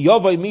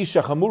 Yavai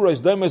misha chamurais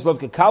domes lav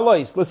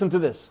kekalais. Listen to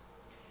this.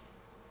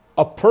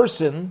 A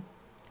person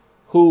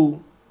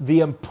who the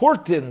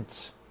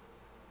important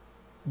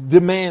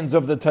demands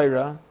of the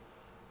Torah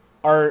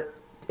are,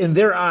 in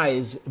their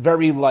eyes,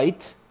 very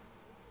light.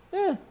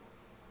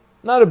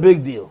 Not a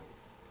big deal.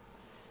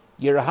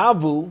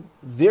 Yerhavu,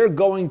 they're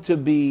going to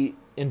be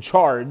in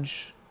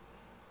charge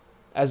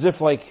as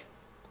if like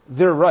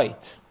they're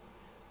right.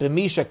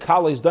 B'misha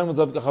kales done with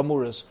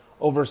chamuras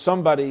over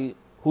somebody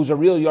who's a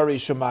real Yarei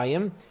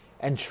Shemayim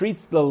and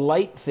treats the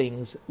light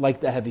things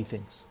like the heavy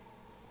things.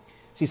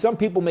 See, some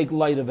people make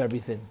light of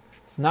everything.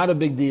 It's not a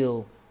big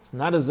deal. It's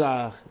not a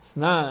zach.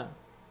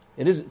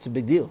 It's a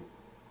big deal.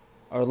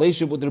 Our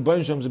relationship with the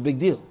Rebbeinu Shalom is a big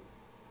deal,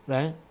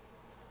 right?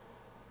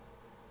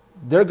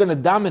 They're going to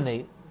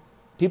dominate.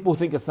 People who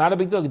think it's not a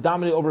big deal,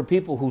 dominate over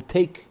people who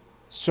take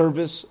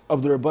service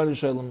of the Rebbeinu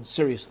Shalom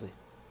seriously.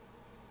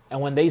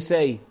 And when they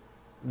say,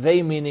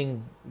 they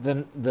meaning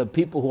the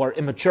people who are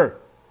immature,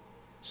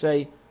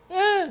 say,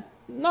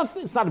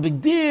 nothing, it's not a big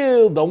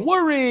deal, don't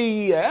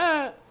worry, you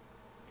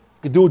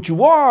can do what you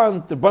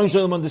want, the Rebbeinu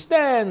Shalom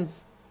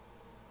understands.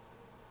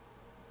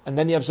 And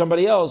then you have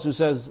somebody else who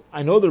says,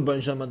 I know the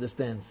Rebbeinu Shalom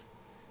understands,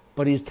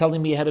 but he's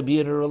telling me how to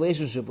be in a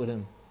relationship with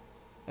him.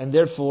 And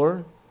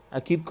therefore, I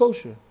keep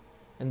kosher.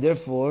 And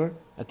therefore,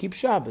 I keep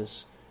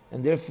Shabbos.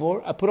 And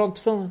therefore, I put on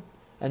tefillin.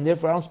 And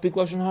therefore, I don't speak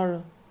Lashon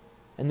Hara.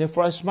 And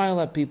therefore, I smile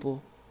at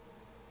people.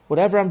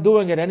 Whatever I'm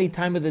doing at any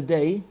time of the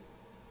day,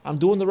 I'm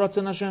doing the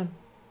Ratzon Hashem.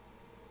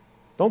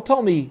 Don't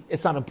tell me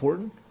it's not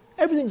important.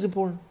 Everything's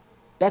important.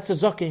 That's a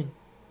zaken.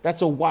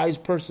 That's a wise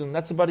person.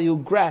 That's somebody who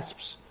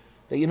grasps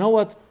that, you know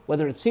what,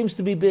 whether it seems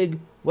to be big,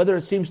 whether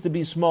it seems to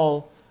be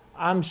small,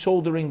 I'm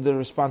shouldering the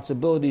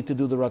responsibility to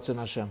do the Ratzon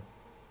Hashem.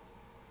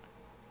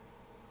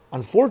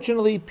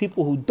 Unfortunately,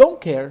 people who don't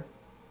care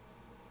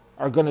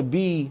are going to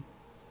be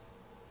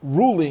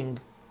ruling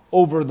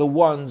over the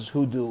ones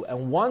who do.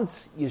 And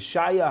once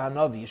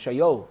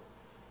Yeshayahu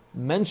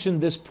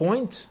mentioned this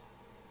point,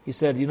 he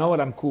said, you know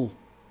what, I'm cool.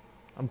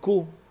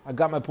 I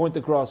got my point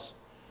across.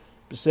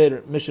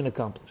 Beseder, mission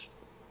accomplished.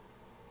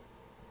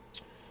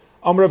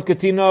 Amrav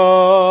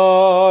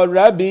Katina,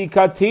 Rabbi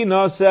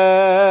Katina says,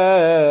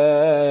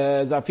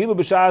 Afilu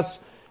b'shas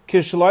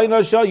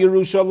Kishlayna shel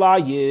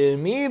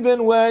Yerushalayim,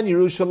 even when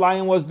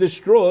Yerushalayim was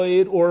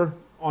destroyed or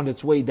on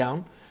its way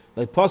down,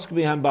 like Pasuk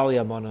behind Bali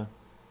Amana.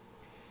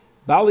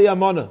 Bali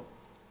Amana,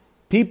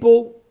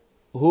 people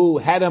who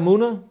had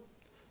Amunah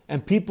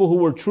and people who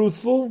were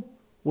truthful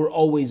were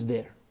always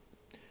there.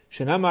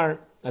 Shenamar,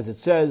 as it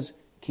says,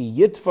 Ki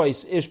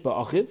yitfais ish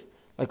ba'achiv,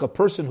 like a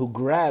person who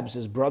grabs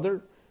his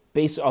brother,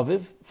 Beis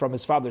Aviv, from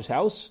his father's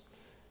house.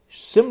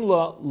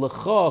 Simla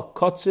lecha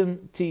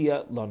kotzin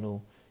tiya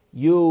lanu.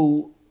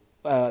 You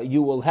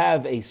will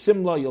have a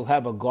simla, you'll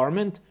have a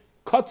garment,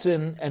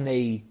 kotzin, and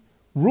a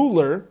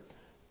ruler,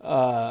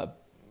 a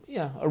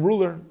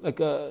ruler, like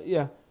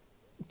tiya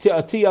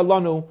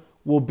lanu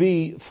will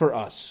be for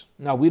us.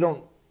 Now, we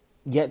don't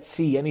yet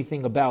see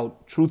anything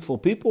about truthful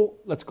people.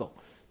 Let's go.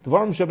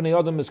 Dvarim shebnei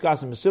adam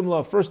miskasim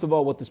simla. First of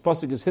all, what this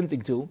pasuk is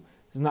hinting to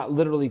is not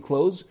literally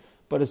clothes,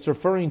 but it's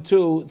referring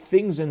to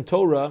things in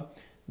Torah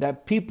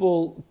that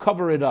people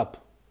cover it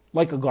up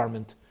like a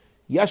garment.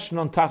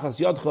 Yashnon tachas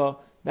yadcha,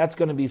 that's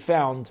going to be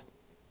found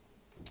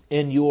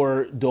in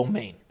your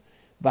domain.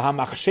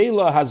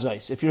 V'hamachshela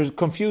hazais. If you're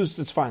confused,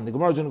 it's fine. The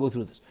Gemara is going to go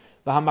through this.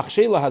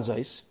 V'hamachshela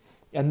hazais,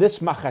 and this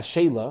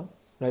machashela,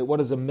 right? What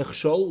is a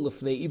michshol?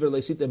 Lifnei iver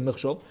leisita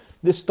michshol.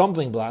 This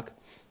stumbling block.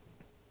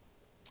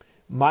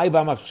 My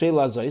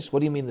v'hamachshela hazais.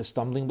 What do you mean the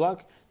stumbling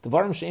block?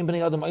 Devarim she'im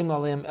b'nei adam aim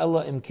aleim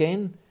ella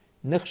imkein.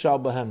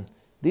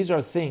 These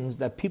are things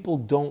that people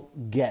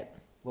don't get.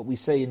 What we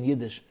say in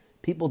Yiddish,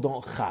 people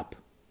don't chap.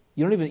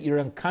 You're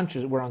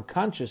unconscious. We're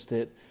unconscious to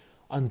it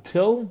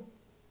until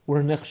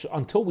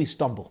we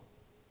stumble.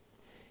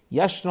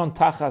 Yashron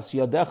tachas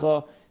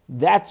yadecha.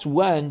 That's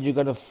when you're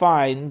going to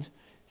find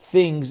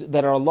things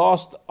that are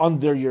lost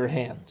under your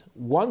hand.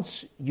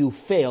 Once you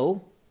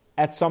fail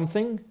at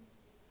something,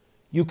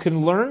 you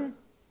can learn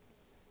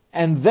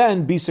and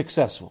then be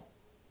successful.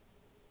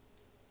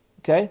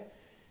 Okay.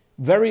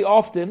 Very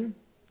often,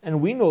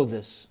 and we know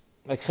this,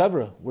 like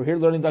Chevra, we're here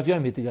learning Daf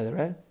Yomi together,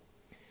 right?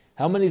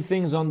 How many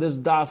things on this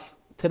daf,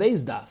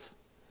 today's daf,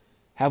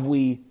 have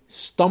we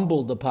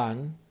stumbled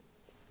upon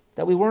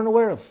that we weren't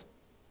aware of.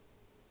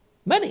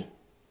 Many.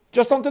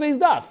 Just on today's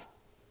daf.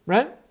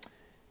 Right?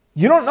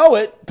 You don't know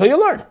it till you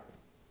learn it.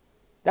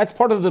 That's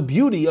part of the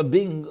beauty of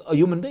being a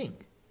human being.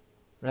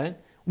 Right?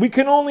 We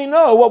can only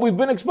know what we've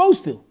been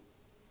exposed to.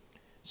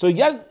 So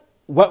yet,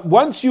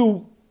 once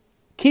you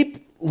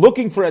keep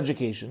looking for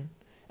education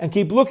and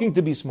keep looking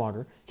to be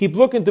smarter, keep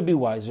looking to be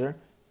wiser,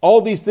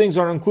 all these things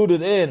are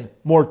included in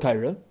more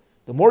Torah.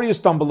 The more you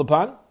stumble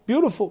upon,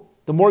 beautiful.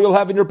 The more you'll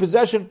have in your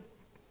possession.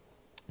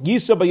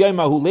 Yisa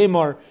b'yaymahu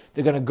lemar,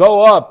 they're going to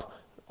go up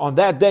on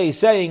that day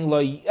saying,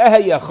 Lo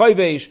yeheya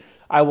chayvesh,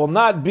 I will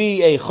not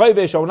be a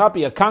chayvesh, I will not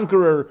be a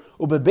conqueror.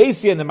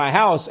 Ubebesian, in my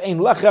house, ein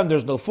lechem,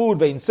 there's no food,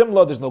 vein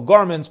simla, there's no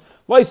garments.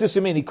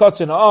 Laisis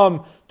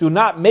kotzin do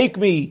not make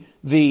me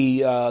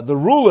the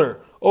ruler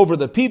over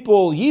the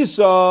people.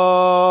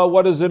 Yisa,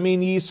 what does it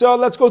mean, Yisa?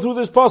 Let's go through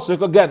this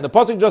pasuk again. The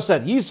pasuk just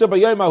said, Yisa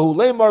b'yaymahu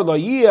lemar, lo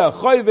yeh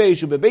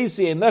chayvesh,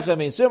 ubebesian,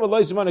 lechem, ein simla,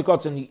 laisis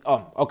kotzin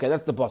Okay,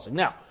 that's the pasuk.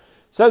 Now,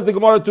 says the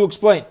Gemara to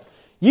explain.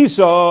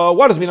 Yisa,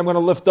 what does it mean I'm going to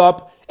lift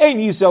up? Ein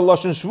Yisa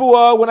lashon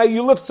shvua. When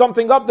you lift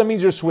something up, that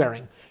means you're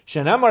swearing.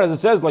 Shenemar, as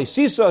it says, like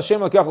Sisa, Hashem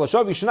lakach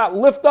lashav, you should not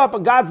lift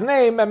up God's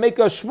name and make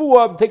a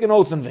shvua, take an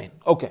oath in vain.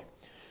 Okay.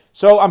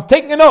 So I'm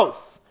taking an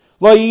oath.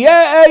 That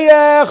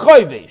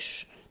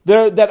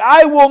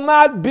I will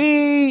not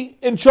be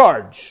in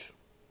charge.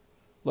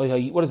 What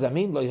does that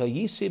mean?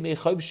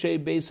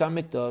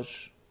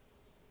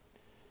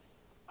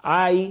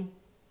 I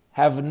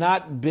have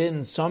not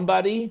been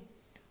somebody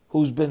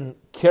who's been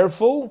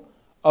careful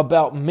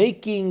about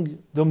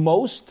making the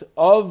most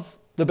of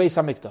the Beis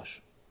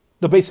HaMikdash.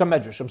 The Beis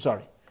HaMedrash, I'm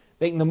sorry.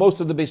 Making the most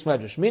of the Beis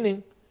HaMedrash.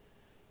 Meaning,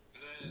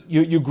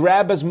 you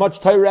grab as much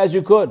Torah as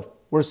you could.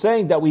 We're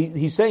saying that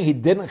he's saying he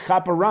didn't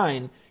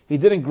chaparine, he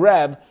didn't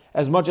grab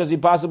as much as he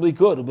possibly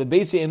could. And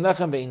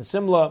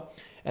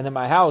in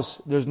my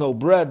house, there's no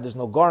bread, there's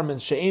no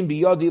garments. She'ein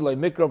biyadi, le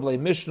mikrav, le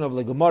mishnah,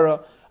 le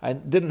gemara. I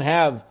didn't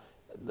have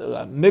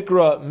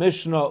mikra,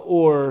 mishnah,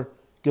 or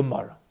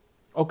gemara.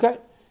 Okay,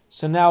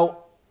 so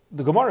now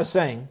the Gemara is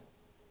saying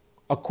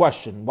a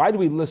question. Why do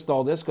we list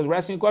all this? Because we're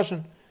asking a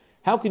question.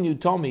 How can you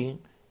tell me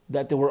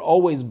that there were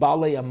always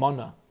Balei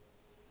Amana,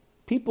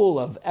 people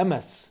of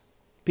emes,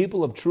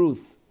 people of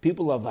truth,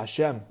 people of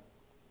Hashem,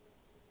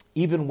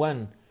 even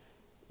when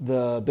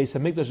the Beis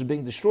HaMikdash is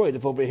being destroyed?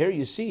 If over here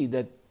you see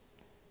that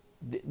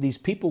these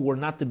people were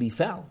not to be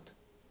found,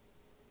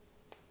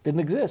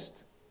 didn't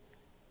exist.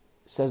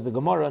 Says the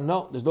Gemara,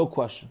 no, there's no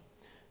question.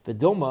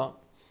 V'doma,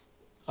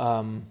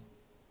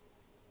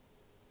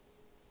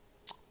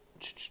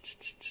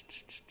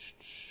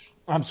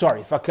 I'm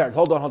sorry, fakert.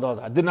 Hold on.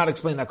 I did not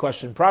explain that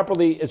question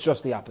properly. It's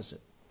just the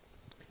opposite.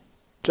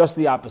 Just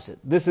the opposite.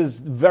 This is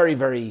very,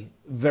 very,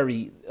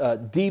 very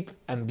deep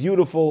and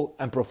beautiful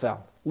and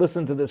profound.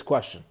 Listen to this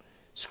question.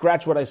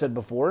 Scratch what I said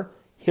before.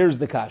 Here's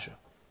the kasha.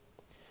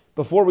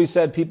 Before we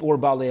said people were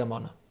Balei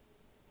Amana.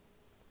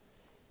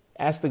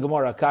 Ask the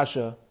Gemara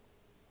kasha.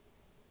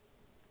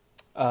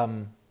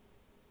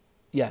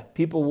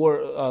 People were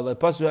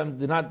Lepasuim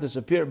did not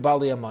disappear.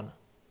 Balei Amana.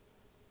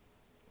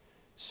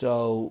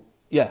 So,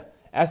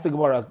 ask the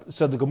Gemara.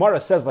 So the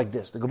Gemara says like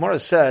this. The Gemara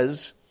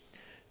says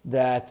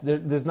that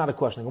there's not a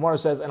question. The Gemara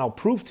says, and I'll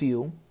prove to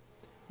you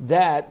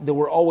that there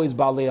were always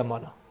Balei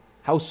Amana.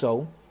 How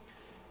so?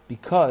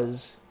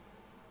 Because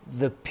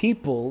the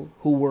people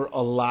who were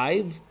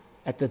alive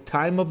at the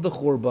time of the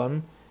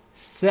Churban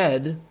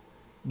said,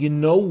 you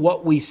know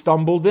what we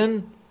stumbled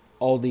in?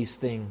 All these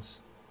things.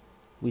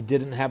 We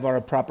didn't have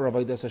our proper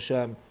Avodas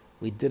Hashem.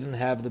 We didn't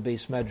have the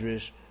Beis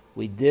Medrash.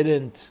 We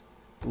didn't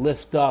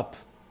lift up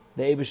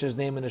the Eibusher's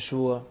name in a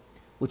shua,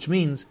 which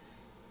means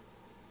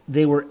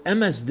they were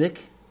emesdik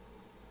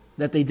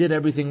that they did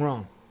everything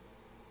wrong.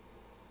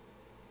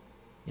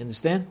 You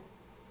understand?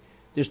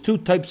 There's two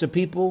types of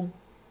people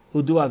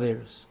who do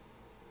Averas.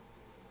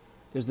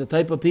 There's the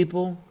type of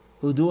people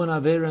who do an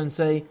Avera and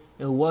say,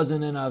 it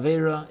wasn't an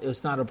Avera,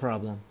 it's not a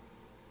problem.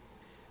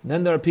 And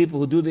then there are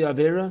people who do the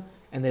Avera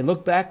and they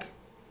look back,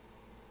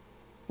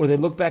 or they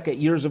look back at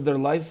years of their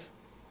life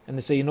and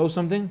they say, you know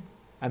something?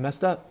 I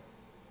messed up.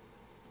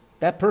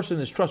 That person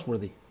is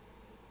trustworthy.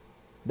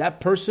 That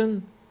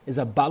person is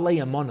a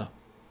Balei Amana.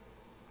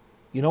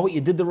 You know what?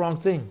 You did the wrong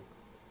thing.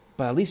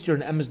 But at least you're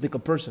an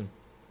emesdika person.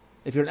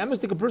 If you're an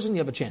emesdika person, you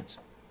have a chance.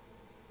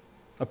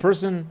 A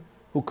person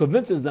who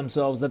convinces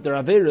themselves that their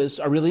Averas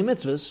are really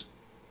mitzvahs,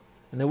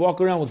 and they walk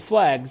around with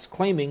flags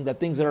claiming that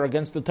things that are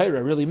against the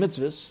Torah are really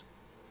mitzvahs,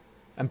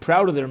 and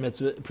proud of their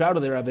mitzvah, proud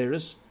of their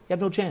Averas, you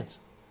have no chance.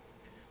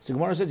 So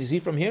Gemara says, you see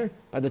from here,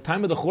 by the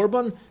time of the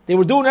Churban, they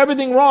were doing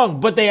everything wrong,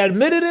 but they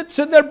admitted it,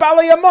 so they're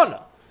Balei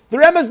Amana.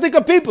 They're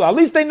emesdika people. At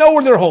least they know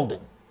where they're holding.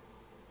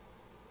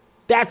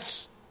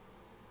 That's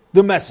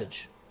the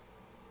message.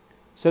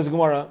 Says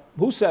Gemara,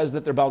 who says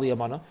that they're Balei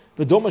Amana?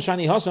 V'doma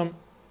shani hasam,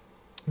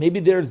 maybe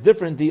they're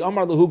different. The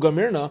Amar Lahu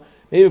Gamirna,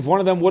 maybe if one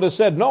of them would have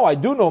said, no, I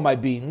do know my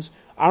beans,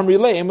 Amri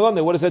Le,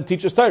 they would have said,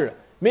 teach us Torah.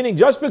 Meaning,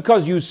 just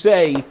because you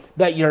say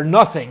that you're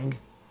nothing,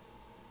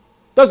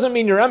 doesn't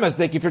mean you're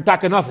emesdik if you're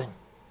taka nothing.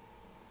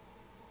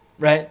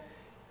 Right?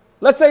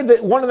 Let's say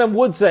that one of them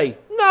would say,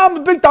 No, I'm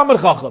a big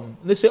Talmid Chacham.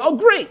 And they say, oh,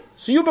 great.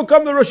 So you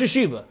become the Rosh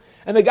Hashiva.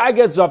 And the guy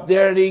gets up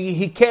there and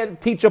he can't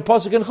teach a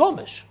pasuk in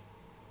Chumash.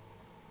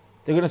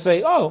 They're going to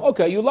say, oh,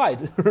 okay, you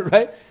lied,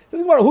 right?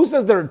 Doesn't matter who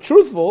says they're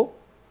truthful.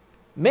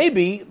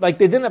 Maybe, like,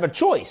 they didn't have a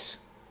choice.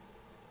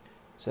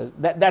 So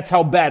that's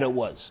how bad it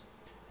was.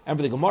 And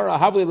for the Gemara,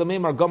 Havli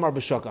Lamemar Gomar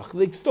B'Shakach.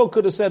 They still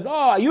could have said,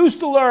 oh, I used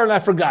to learn, I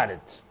forgot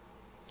it.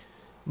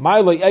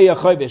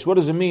 What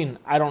does it mean?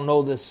 I don't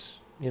know this.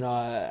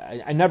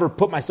 I never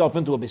put myself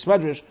into a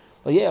Bismedrash.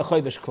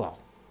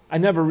 I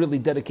never really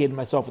dedicated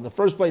myself in the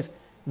first place.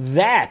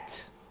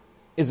 That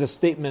is a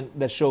statement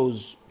that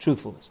shows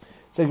truthfulness.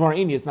 Says Gemara,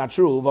 it's not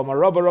true.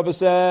 Rava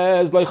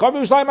says,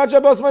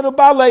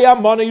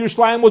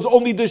 Yerushalayim was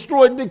only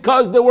destroyed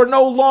because there were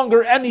no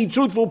longer any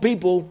truthful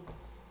people.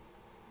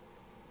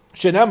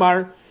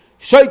 Shenemar,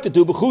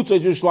 Shaitatu b'chutzos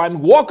Yerushalayim,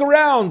 walk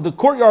around the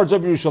courtyards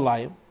of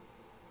Yerushalayim.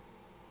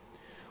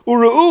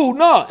 Uru'u,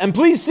 no, and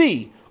please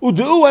see.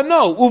 Udu'u and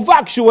no,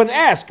 uvakshu and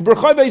ask,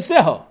 b'rchay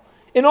v'seha,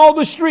 in all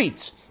the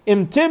streets.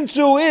 Im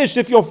timtzu ish,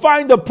 if you'll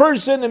find a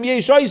person, im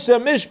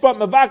yeshaisa mishpat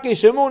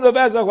mevakesh emunah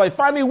v'ezach,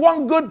 find me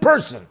one good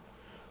person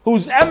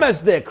who's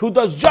emesdik, who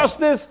does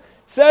justice,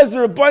 says the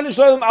Rebbeinu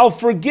Shalom, I'll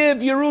forgive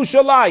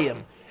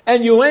Yerushalayim,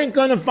 and you ain't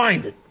gonna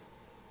find it.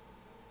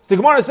 So the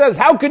Gemara says,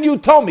 how can you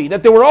tell me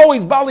that there were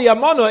always Bali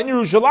Amana in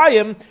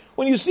Yerushalayim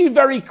when you see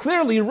very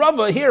clearly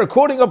Rava here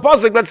quoting a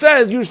pasuk that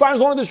says Yerushalayim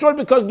is only destroyed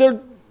because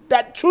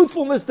that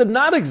truthfulness did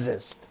not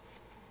exist.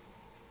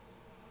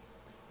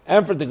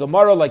 And for the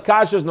Gemara, like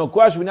Kasha's no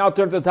question, we now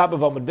turn to the top of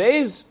Amud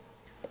Beis.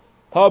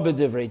 Ha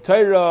b'divrei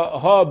Torah,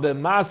 ha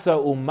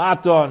b'masa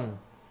umaton.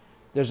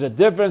 There's a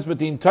difference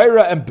between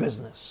Torah and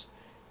business.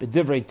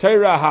 B'divrei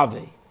Torah have.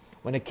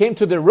 When it came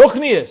to their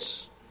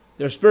ruchnius,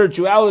 their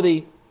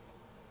spirituality,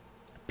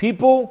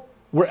 people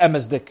were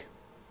emesdik.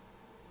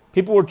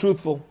 People were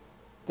truthful.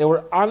 They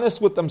were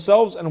honest with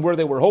themselves and where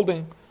they were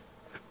holding.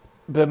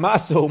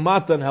 B'masa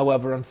umatan,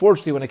 however,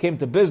 unfortunately, when it came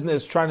to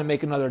business, trying to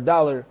make another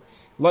dollar,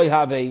 loy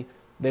have,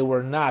 they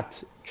were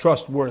not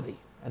trustworthy.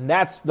 And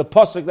that's the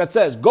pasuk that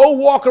says, go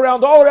walk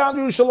around all around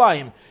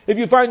Yerushalayim. If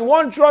you find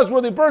one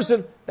trustworthy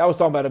person, that was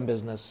talking about in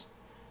business.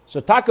 So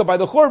taka by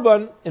the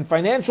Churban, in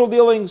financial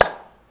dealings,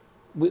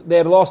 they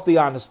had lost the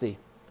honesty.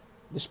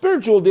 The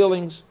spiritual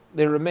dealings,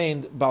 they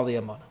remained Bali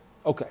Amana.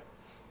 Okay,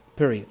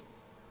 period.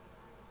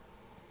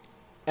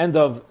 End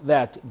of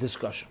that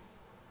discussion.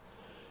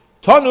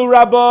 Tanu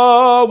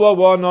Rabba,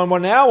 we're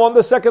now on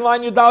the second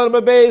line, Yudal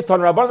Rabbeis.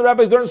 Tanu Rabba, the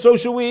rabbis learn, so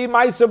should we.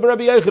 Maisa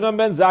Rabbi Yochanan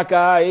ben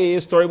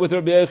Zakkai, story with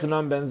Rabbi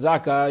Yochanan ben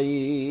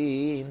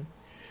Zakkai.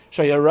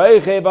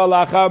 Shayarayche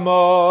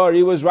balachamor,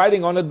 he was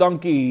riding on a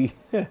donkey.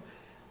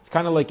 It's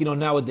kind of like,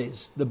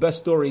 nowadays, the best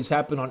stories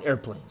happen on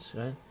airplanes,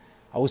 right?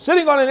 I was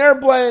sitting on an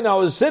airplane, I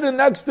was sitting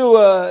next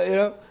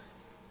to,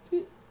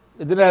 they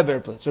didn't have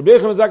airplanes. So Rabbi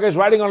Yochanan ben Zakkai is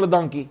riding on a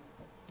donkey.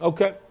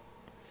 Okay.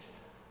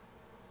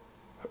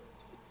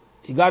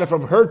 He got it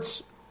from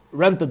Hertz,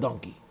 Rent a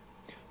Donkey.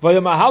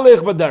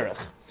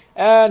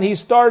 And he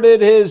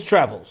started his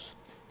travels.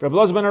 Rabbi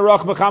Elazar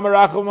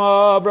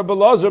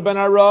ben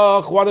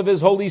Arach, one of his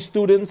holy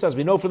students, as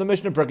we know from the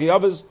Mishnah, Pirkei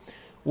Avos,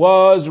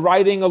 was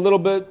riding a little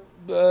bit,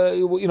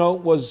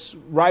 was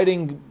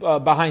riding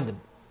behind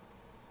him.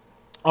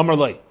 Amar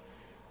Lei.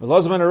 Rabbi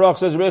Elazar ben Arach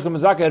says,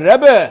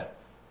 Rebbe,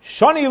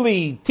 Shani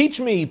li,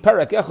 teach me,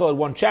 Perek Echad,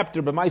 one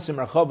chapter,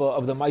 B'Maisim Merkava,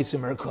 of the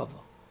Maisim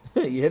Merkava.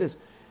 You hear this?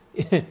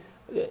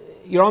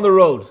 You're on the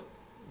road.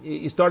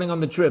 You're starting on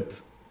the trip.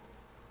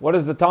 What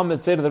does the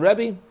Talmud say to the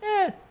Rebbe?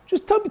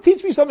 Just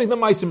teach me something the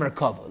Maisim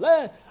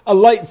Merkava. A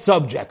light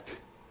subject.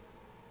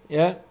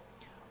 Yeah?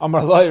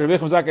 Amar Lai, Rabbi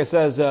Chazaka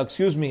says,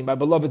 excuse me, my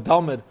beloved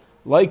Talmud,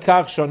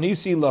 Laikach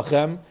Shonisi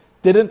Lachem,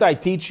 didn't I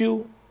teach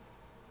you?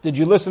 Did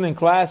you listen in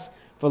class?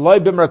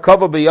 V'lai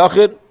b'merkava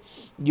b'yachid,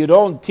 you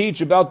don't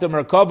teach about the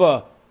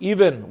Merkava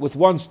even with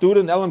one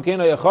student, Elam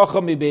Kena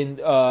Yachacham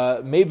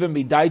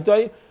Mevim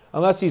B'daitai,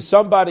 unless he's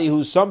somebody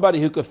who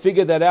could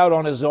figure that out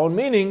on his own.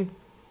 Meaning,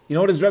 you know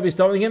what his Rebbe is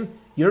telling him?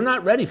 You're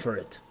not ready for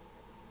it.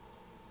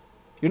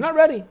 You're not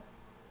ready.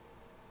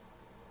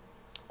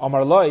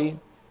 Amar Lai,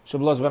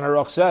 Shabbalaz ben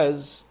Arach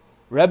says,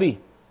 Rebbe,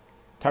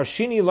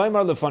 Tarshini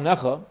Laimar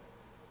Lefanecha,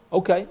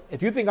 okay,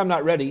 if you think I'm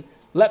not ready,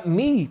 let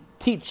me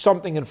teach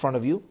something in front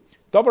of you.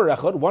 Davar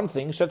Echad, one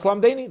thing,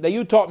 Shetlamdeni, that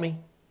you taught me.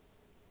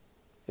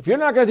 If you're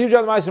not going to teach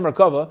out the Ma'asim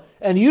Merkava,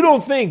 and you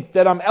don't think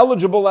that I'm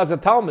eligible as a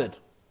Talmud,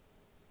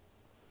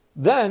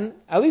 then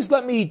at least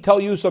let me tell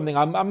you something.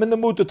 I'm in the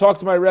mood to talk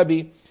to my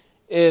Rebbe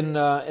in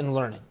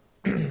learning.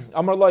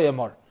 Amar Lai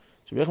Amar.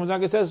 So Rabbi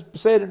Yochanan says,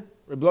 Beseder,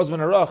 Rabbi Elazar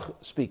ben Arach,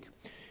 speak.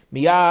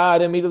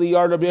 Miyad, immediately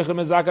yard Rabbi Yochanan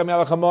ben Zakkai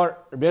mi'alach hamar.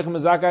 Rabbi Yochanan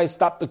ben Zakkai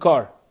stopped the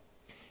car.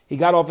 He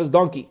got off his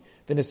donkey.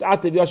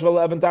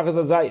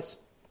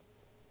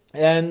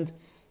 And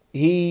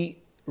he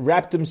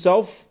wrapped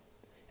himself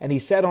and he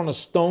sat on a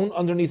stone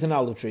underneath an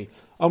olive tree.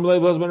 Amar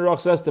Rabbi Elazar ben Arach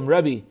says to him,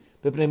 Rebbe,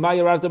 why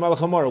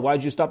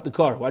did you stop the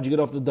car? Why did you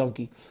get off the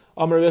donkey?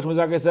 Amar Rabbi Yochanan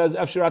ben Zakkai says,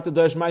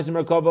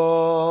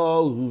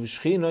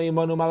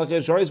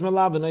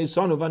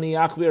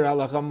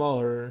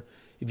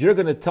 if you're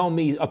going to tell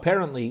me,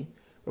 apparently,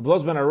 Rabbi Rabbi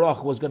Elazar ben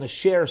Aruch was going to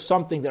share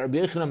something that Rabbi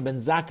Yochanan ben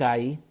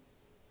Zakkai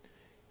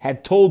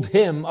had told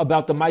him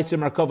about the Ma'aser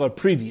Merkava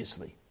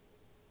previously.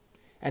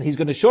 And he's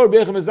going to show Rabbi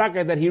Yochanan ben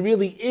Zakkai that he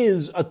really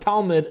is a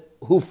Talmud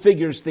who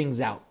figures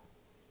things out.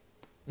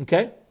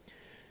 Okay?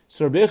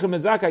 So Rabbi Yochanan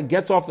ben Zakkai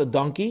gets off the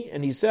donkey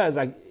and he says,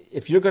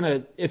 if you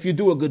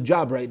do a good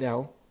job right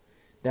now,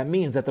 that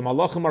means that the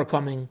Malachim are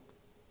coming,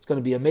 it's going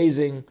to be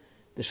amazing,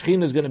 the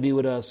Shekhinah is going to be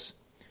with us,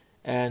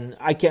 and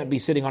I can't be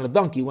sitting on a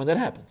donkey when that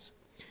happens.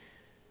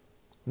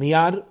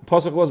 Miyad,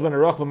 Pasuk Elazar ben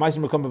Aruch,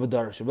 b'Ma'aser Merkava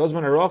v'Darash. Elazar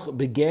ben Aruch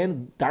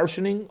began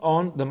darshaning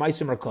on the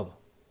Ma'aser Merkava.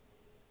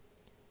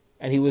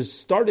 And he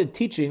started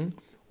teaching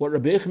what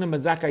Rabbi Yochanan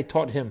ben Zakkai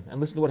taught him. And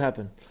listen to what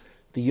happened.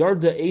 The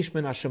Yarda Eish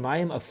min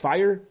Hashemayim, a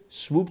fire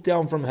swooped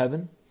down from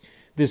heaven.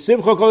 The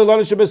Simcha kol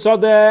ilana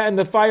shebesadeh, and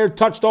the fire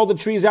touched all the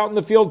trees out in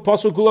the field.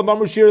 Pasuk kulam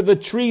amru shira, the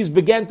trees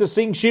began to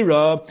sing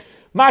shira.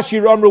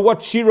 Mashir amru,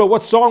 what shira,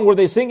 what song were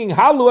they singing?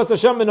 Halu es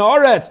Hashem min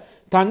haaretz,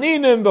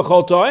 taninim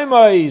b'chol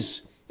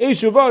ta'imais,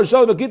 eshuvar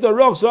shal v'kita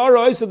roch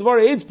sa'ara esadvar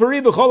eitz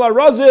peri b'chol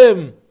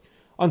harazim,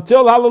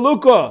 until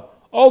Hallelujah,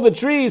 all the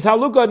trees,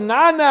 Hallelujah,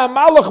 nana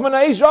malach min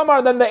ha'esh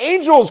amar, then the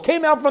angels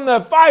came out from the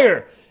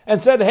fire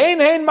and said, Hein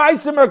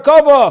Ma'aser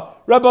Merkava,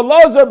 Rabbi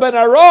Elazar ben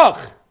Aruch.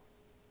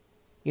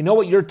 You know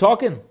what you're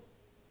talking?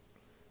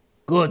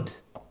 Good.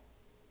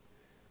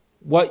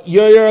 What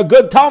you're a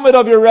good Talmud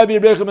of your Rebbe,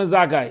 Rabbi Yochanan ben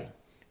Zakkai.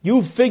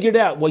 You figured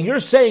out what you're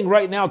saying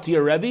right now to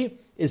your Rebbe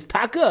is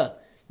taka,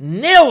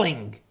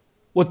 nailing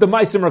what the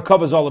Ma'aser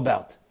Merkava is all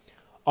about.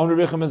 On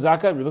Rabbi Yochanan ben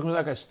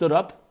Zakkai stood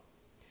up.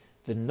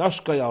 The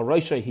Nashkai al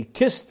Raisha, he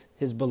kissed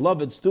his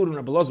beloved student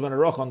Rabbi Elazar ben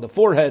Aruch on the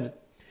forehead.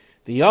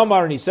 The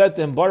Yamar, and he said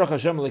to him, Baruch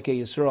Hashem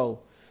Lekei Yisrael,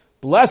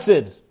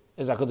 blessed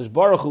is HaKadosh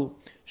Baruch Hu,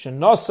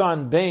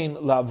 Shenosan Bein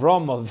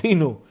LaAvram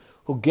Avinu,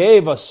 who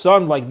gave a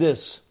son like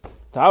this,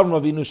 to Avram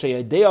Avinu,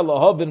 Sheyadei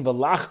Lahavin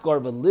V'lachkar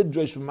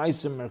V'lidresh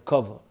V'Ma'aser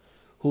Merkava,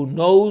 who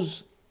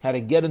knows how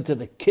to get into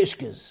the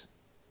kishkas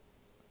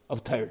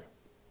of Torah.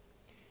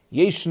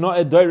 Yesh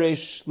No'ed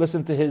Doresh,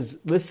 listen to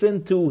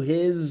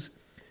his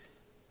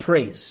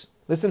praise.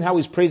 Listen how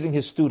he's praising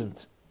his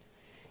student.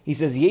 He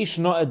says, Yesh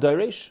No'ed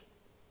Doresh,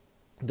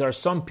 there are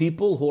some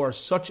people who are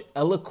such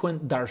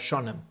eloquent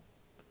darshanim.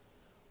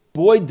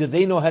 Boy, do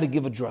they know how to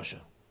give a drasha.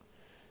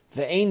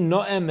 Ve'ein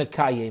no'em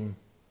mekayim.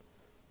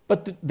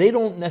 But they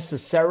don't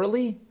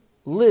necessarily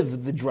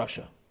live the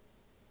drasha.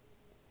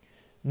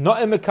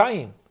 No'em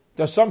mekayim.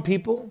 There are some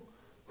people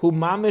who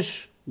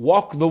mamish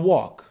walk the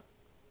walk.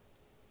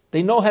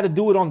 They know how to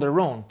do it on their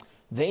own.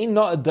 Ve'ein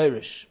no'ed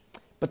dairish.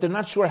 But they're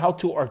not sure how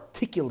to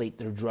articulate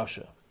their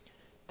drasha.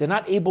 They're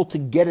not able to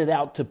get it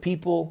out to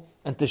people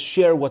and to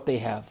share what they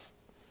have.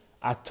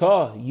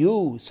 Ata,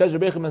 you, says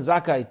Rabbi Yochanan ben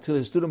Zakkai to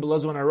his student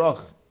Elazar ben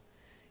Aruch,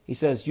 he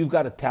says, you've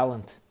got a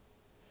talent.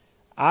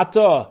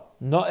 Ata,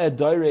 no'ed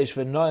doiresh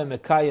v'no'em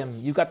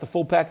mekayim. You've got the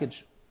full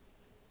package.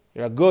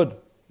 You're a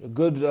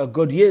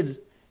good yid.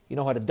 You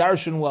know how to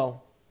darshan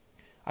well.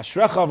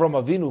 Ashrecha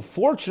Avram Avinu.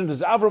 Fortunate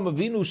is Avram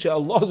Avinu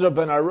she'Elazar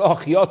ben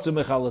Aruch yotze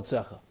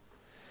mechalatzecha.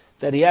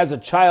 That he has a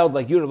child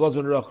like you, Elazar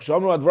ben Aruch.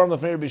 Shomru advarim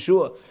lefnei Rabbi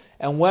Yeshua.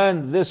 And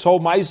when this whole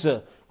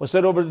Maisa was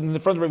said over in the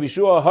front of Rabbi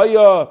Yeshua,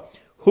 Haya,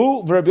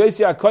 who Rabbi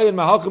Yossi HaKohen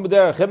Mahalchim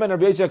B'derech, him and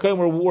Rabbi Yossi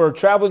HaKohen were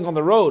traveling on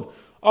the road.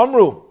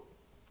 Amru,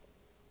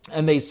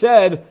 and they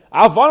said,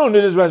 Alfano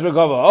did his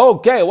Merkava.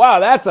 Okay, wow,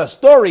 that's a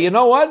story. You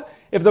know what?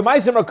 If the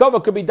Ma'aser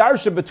Merkava could be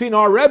darshan between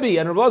our Rebbe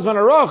and Rabbi Elazar ben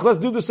Aruch, let's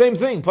do the same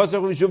thing.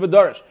 Pasuk Rabbi Yeshua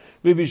Darish.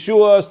 Rabbi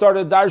Yeshua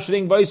started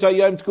darshaning Vaysa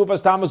Yom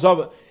Tkufas Tamas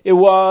Hava. It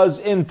was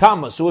in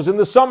Tamas. It was in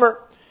the summer.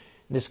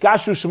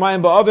 Niskashu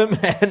Shemayim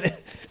Ba'avim,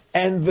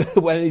 and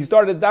when he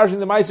started darshaning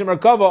the Ma'aser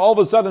Merkava, all of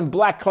a sudden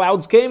black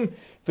clouds came.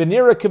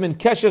 Venirakim and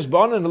Keshes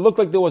Bon, and it looked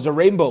like there was a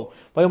rainbow.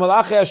 And the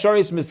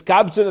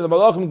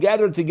Malachim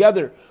gathered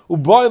together.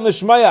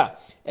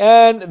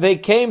 And they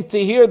came to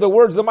hear the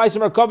words of the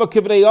Ma'aser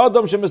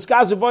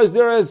Merkava.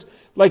 There is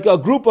like a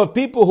group of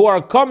people who are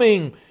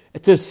coming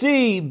to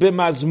see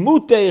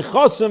B'mazmute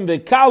Chosim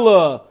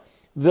V'Kala,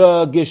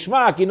 the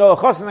Gishmak,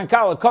 Chosim and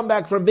Kala come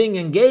back from being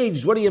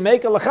engaged. What do you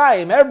make of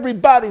L'chaim?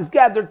 Everybody's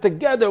gathered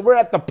together. We're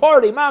at the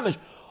party, mamish.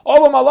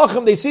 All the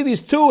Malachim, they see these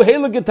two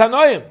Heilige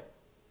Tanoim.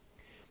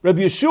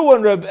 Rabbi Yeshua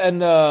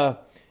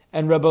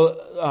and Rabbi,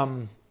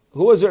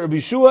 who was it? Rabbi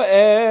Yeshua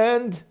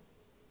and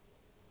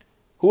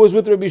who was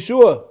with Rabbi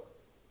Yeshua?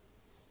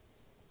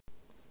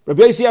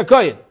 Rabbi Yossi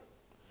HaKohen.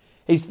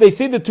 They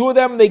see the two of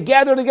them, and they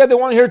gather together, they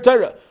want to hear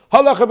Torah.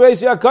 Halach Rabbi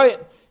Yossi HaKohen.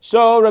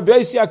 So Rabbi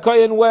Yossi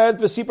HaKohen went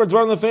to Sipar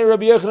Dvarim Lefnei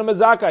Rabbi Yochanan ben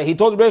Zakkai. He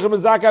told Rabbi Yochanan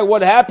ben Zakkai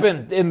what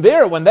happened in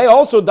there when they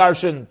also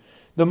darshan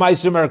the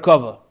Ma'aser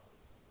Merkava.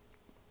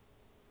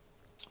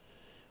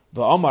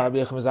 V'Omar Rabbi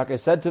Yochanan ben Zakkai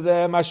said to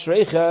them,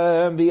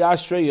 Ashreichem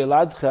v'ashrei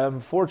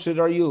yiladchem, fortunate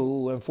are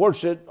you, and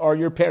fortunate are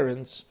your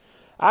parents.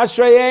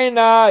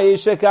 Ashreyeina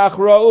ishekach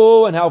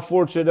ra'u, and how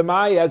fortunate am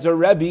I as a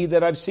Rebbe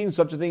that I've seen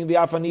such a thing.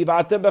 V'afani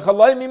v'atem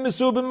b'chalayim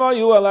misu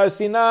b'mayu al Har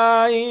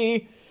Sinai.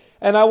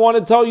 And I want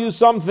to tell you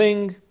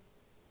something.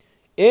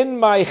 In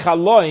my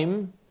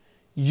chaloim,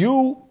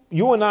 you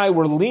and I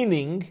were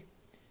leaning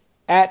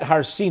at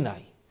Har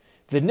Sinai.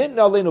 V'nitna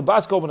aleinu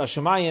basko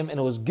b'nashemayim, and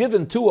it was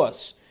given to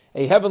us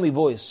a heavenly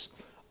voice.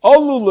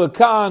 Alu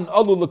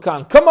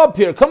lekan, come up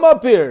here,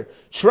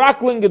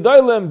 Shraklin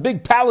gedolim,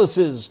 big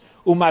palaces,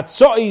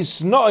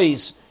 umatzois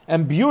nois,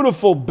 and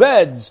beautiful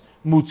beds,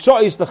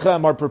 mutzois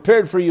lechem, are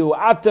prepared for you,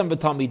 atem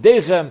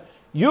v'talmidechem,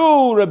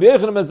 you, Rabbi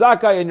Yochanan ben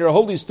Zakkai, and your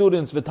holy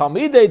students,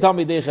 v'talmidei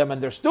talmidechem,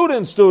 and their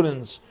students,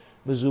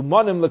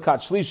 mezumanim lekat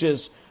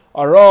shlishis,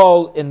 are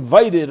all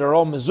invited, are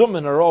all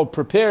mezuman, are all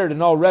prepared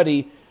and all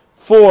ready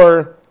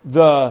for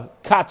the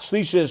kat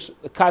shlishis.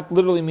 Kat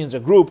literally means a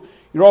group.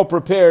 You're all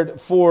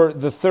prepared for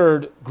the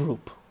third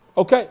group.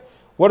 Okay,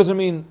 what does it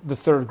mean, the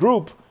third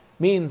group?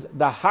 Means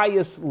the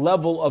highest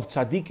level of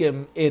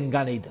tzaddikim in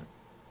Gan Eden.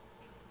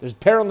 There's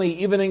apparently,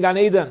 even in Gan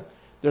Eden,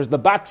 there's the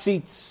back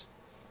seats,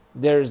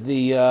 there's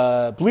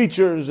the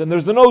bleachers, and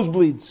there's the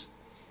nosebleeds,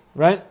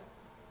 right?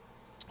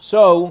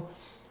 So,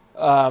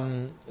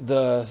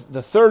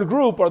 the third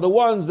group are the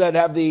ones that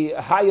have the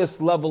highest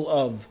level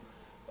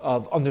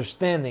of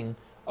understanding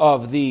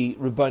of the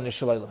Rebbeinu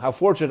Shalom. How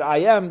fortunate I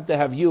am to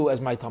have you as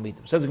my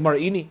Talmidim. Says the Gemara,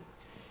 Ini,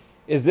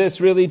 is this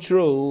really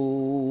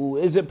true?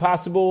 Is it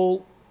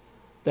possible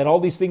that all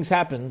these things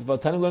happened?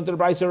 Vatani learned to the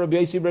Brisa, Rabbi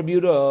Yossi, Rabbi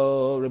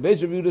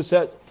Yehuda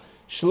says,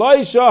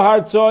 Shloisha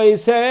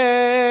hartzois,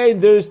 hey,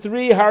 there's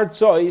three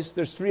hartzois,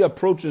 there's three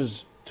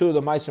approaches to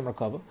the Ma'aser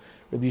Merkava.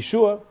 Rabbi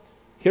Yeshua,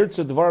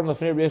 Hirtza Dvarim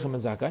Lefnei Rabbi Yochanan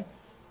ben Zakkai.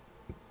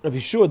 Rabbi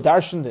Yeshua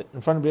darshaned it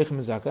in front of Rabbi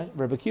Yochanan ben Zakkai.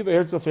 Rabbi Akiva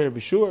Hirtza Lefnei Rabbi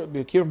Yeshua.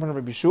 Rabbi Akiva in front of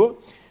Rabbi Yeshua.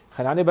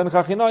 Hanani ben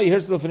Chachinai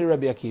Hirtza Lefnei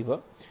Rabbi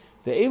Akiva.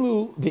 The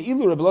ilu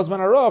Rabbi Elazar ben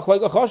Aruch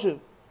like a chashiv.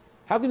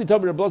 How can you tell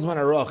Rabbi Elazar ben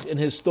Aruch in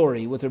his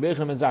story with Rabbi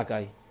Yochanan ben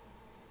Zakkai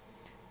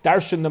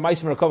darshan the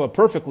Ma'aser Merkava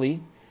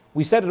perfectly?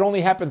 We said it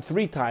only happened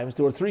 3 times.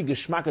 There were 3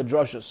 Geshmaka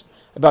drashas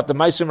about the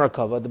Ma'aser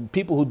Merkava, the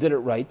people who did it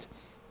right.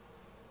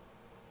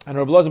 And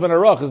Rabbi Elazar ben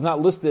Aruch is not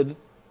listed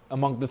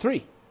among the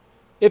 3.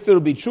 If it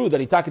would be true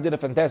that Itaka did a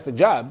fantastic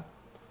job,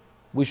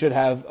 we should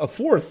have a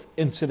 4th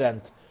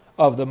incident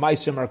of the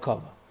Ma'aser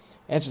Merkava.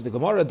 Answers the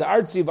Gemara, the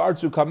artziv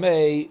artzu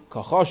kamei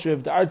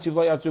kachashiv, the artziv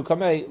lo artzu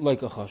kamei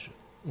like a chashiv.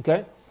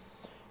 Okay?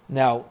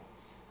 Now,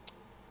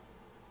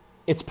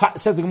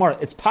 says the Gemara,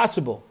 it's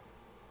possible,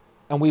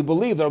 and we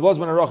believe that Rabbi Elazar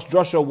ben Aruch's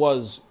drasha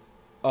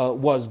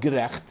was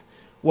gerecht,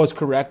 was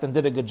correct, and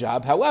did a good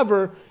job.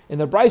 However, in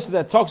the brisa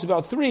that talks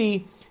about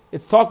 3,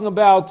 it's talking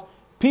about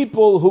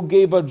people who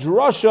gave a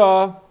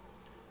drasha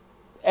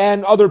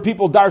and other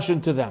people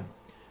darshan to them.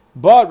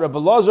 But Rabbi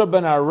Elazar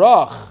ben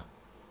Aruch,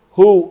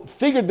 who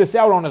figured this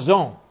out on his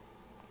own,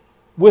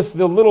 with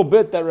the little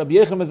bit that Rabbi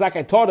Yochanan ben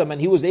Zakkai taught him,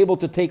 and he was able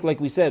to take, like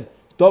we said,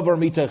 davar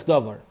mitach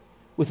davar,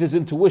 with his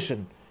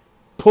intuition,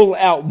 pull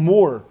out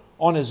more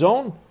on his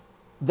own,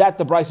 that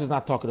the Bryce is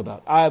not talking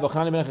about.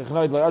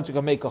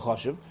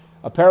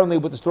 Apparently,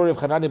 with the story of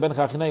Hanani ben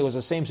Chachinai, it was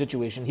the same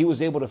situation. He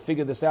was able to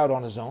figure this out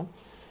on his own.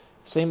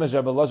 Same as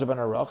Rabbi Elazar ben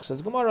Aruch.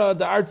 Says Gemara,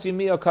 the artzi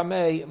miya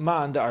kamei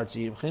man the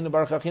artzi. Chanina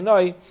bar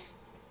Chachinai,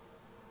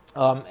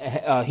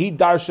 he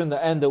darshaned,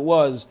 and it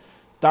was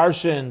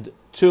darshaned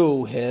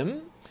to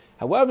him.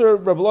 However,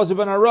 Rabbi Elazar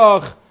ben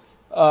Aruch,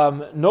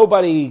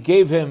 nobody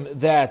gave him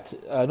that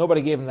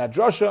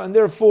drasha, and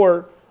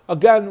therefore,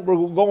 again, we're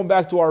going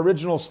back to our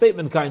original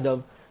statement, kind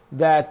of,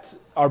 that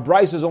our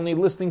Bryce is only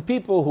listing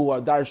people who are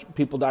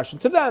people darshan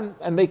to them,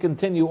 and they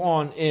continue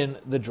on in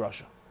the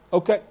drasha.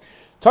 Okay.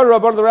 Torah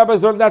Rabbah, the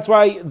rabbis learned, that's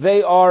why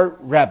they are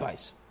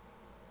rabbis.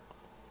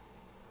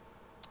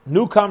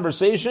 New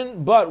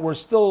conversation, but we're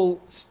still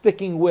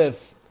sticking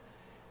with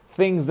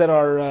things that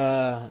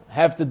are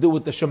have to do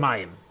with the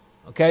Shemayim.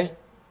 Okay?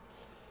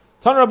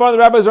 Torah Rabbah, the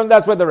rabbis learned,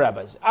 that's why the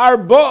rabbis.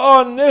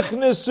 Arba'a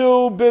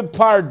nichnesu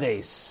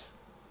bipardes.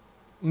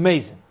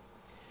 Amazing.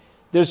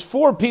 There's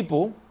 4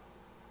 people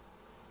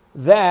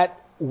that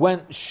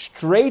went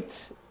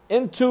straight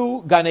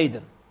into Gan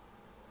Eden.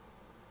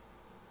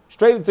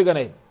 Straight into Gan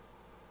Eden.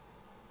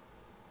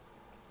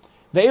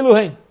 The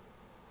Eluhain.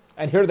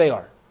 And here they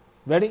are.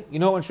 Ready? You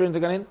know who went straight into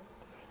Gan Eden?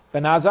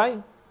 Ben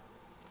Azai,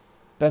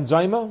 Ben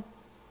Zoima,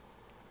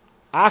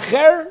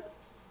 Acher,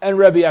 and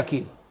Rabbi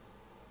Akiva.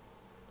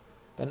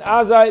 Ben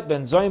Azai,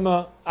 Ben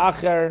Zoima,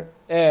 Acher,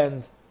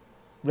 and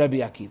Rabbi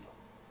Akiva.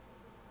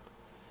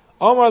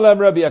 Omar lem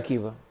Rabbi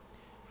Akiva.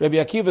 Rabbi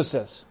Akiva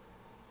says,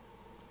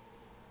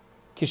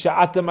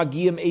 Kisha'ata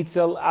magiyim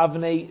eitzel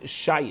avnei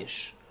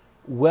shayish.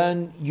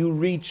 When you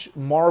reach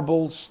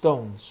marble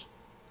stones,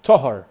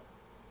 tohar,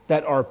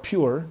 that are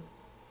pure,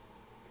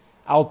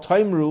 al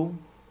taimru,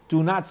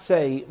 do not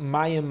say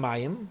mayim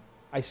mayim,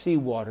 I see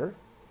water.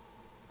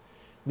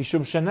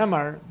 Mishum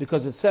shenemar,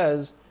 because it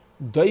says,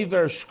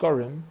 doiver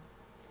shkarim,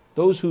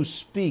 those who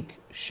speak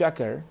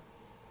sheker,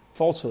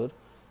 falsehood,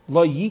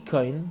 lo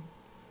yikain,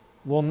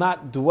 will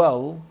not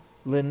dwell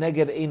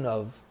leneged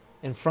einav,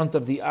 in front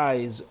of the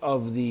eyes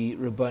of the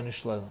Rebbeinu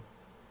Shalom.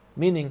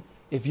 Meaning,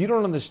 if you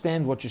don't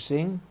understand what you're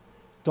saying,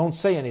 don't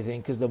say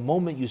anything, because the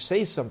moment you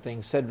say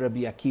something, said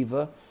Rabbi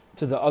Akiva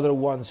to the other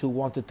ones who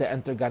wanted to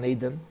enter Gan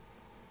Eden,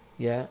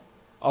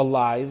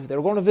 alive, they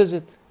were going to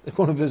visit. They're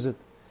going to visit.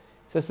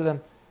 He says to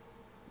them,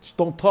 just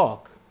don't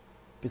talk,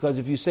 because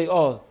if you say,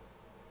 oh,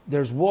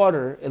 there's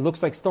water, it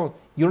looks like stone.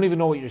 You don't even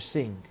know what you're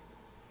seeing.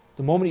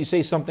 The moment you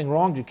say something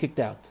wrong, you're kicked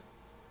out.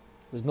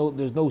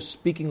 There's no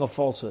speaking of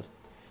falsehood.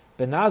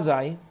 Ben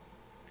Azai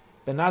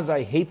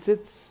hates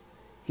it.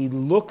 He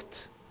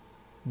looked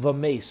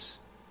v'meis,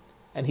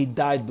 and he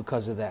died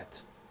because of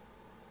that.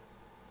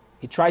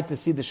 He tried to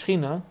see the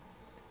Shechina,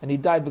 and he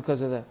died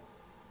because of that.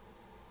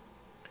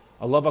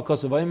 Allah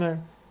v'kosav Omer,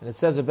 and it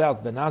says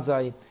about Ben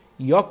Azai,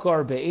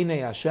 Yokar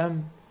be'enei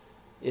Hashem,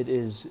 it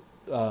is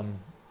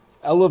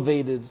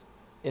elevated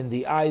in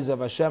the eyes of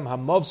Hashem.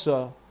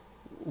 Hamavsa,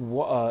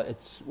 or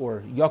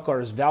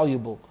Yokar is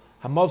valuable.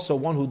 Hamavsa,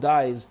 one who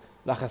dies,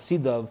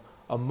 lachasidav,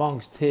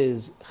 amongst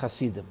his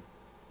chasidim.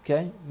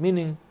 Okay,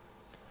 meaning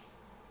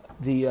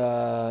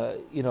Ben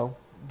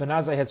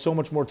Azai had so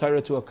much more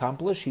Torah to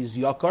accomplish. He's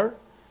Yokar,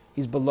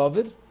 he's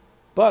beloved,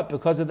 but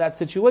because of that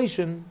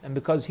situation and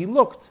because he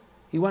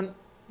went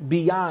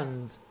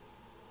beyond,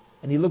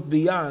 and he looked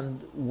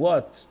beyond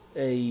what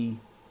a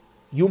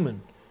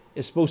human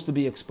is supposed to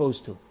be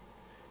exposed to.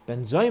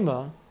 Ben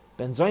Zayma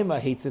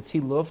hates it. He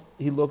looked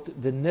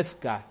the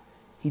nifka.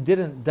 He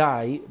didn't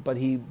die, but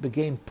he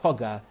became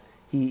paga.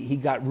 He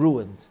got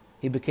ruined.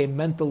 He became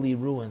mentally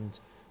ruined.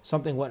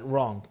 Something went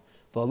wrong.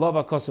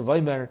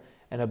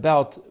 And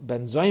about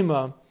Ben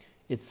Zayma,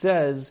 it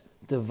says,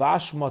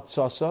 Devash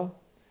matzasa,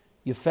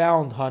 you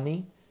found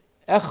honey,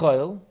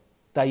 Echail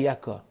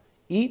dayeka,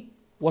 eat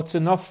what's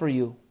enough for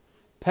you.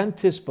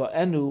 Pentispa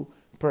enu,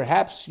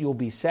 perhaps you'll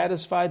be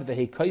satisfied,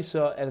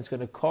 Vehekaisa, and it's going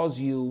to cause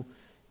you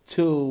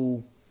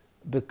to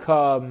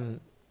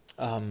become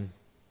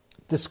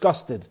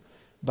disgusted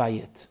by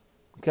it.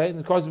 Okay,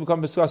 it causes you to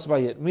become disgusted by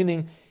it.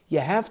 Meaning, you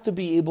have to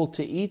be able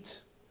to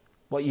eat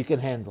what you can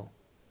handle.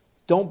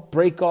 Don't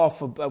break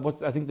off. What's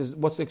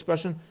the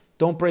expression?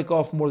 Don't break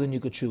off more than you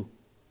could chew.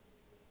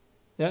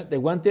 Yeah, they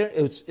went there.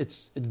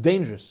 It's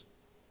dangerous.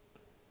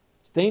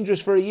 It's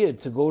dangerous for a yid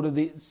to go to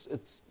the.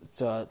 It's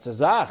a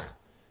zach.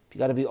 You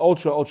got to be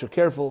ultra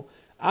careful.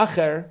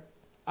 Acher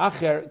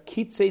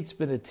kitzeitz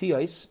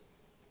benetiyos.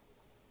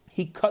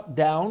 He cut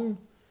down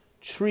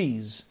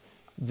trees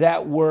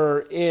that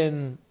were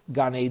in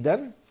Gan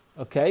Eden.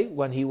 Okay,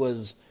 when he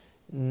was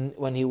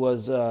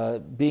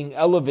being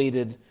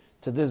elevated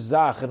to this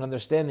zach, an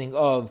understanding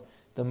of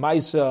the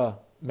Maisa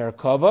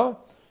Merkava.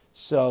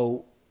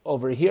 So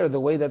over here, the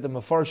way that the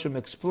Mefarshim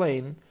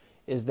explain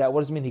is that, what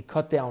does it mean? He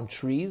cut down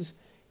trees.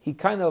 He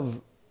kind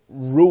of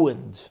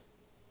ruined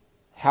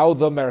how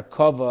the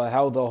Merkava,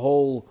 how the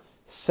whole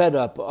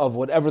setup of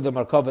whatever the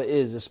Merkava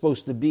is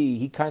supposed to be.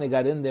 He kind of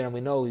got in there, and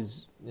we know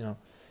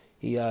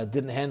he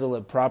didn't handle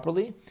it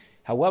properly.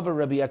 However,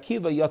 Rabbi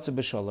Akiva Yatsa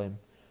B'Shalom.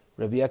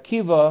 Rabbi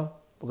Akiva,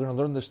 we're going to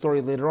learn the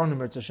story later on in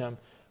Mirz Hashem.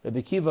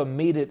 Rabbi Akiva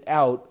made it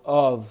out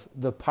of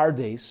the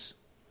Pardes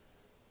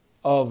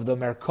of the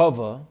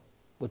Merkava,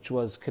 which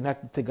was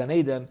connected to Gan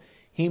Eden.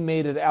 He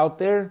made it out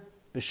there,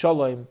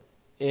 B'Shalom,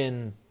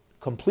 in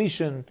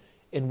completion,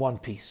 in one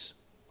piece.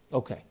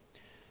 Okay.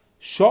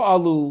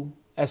 Sha'alu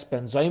es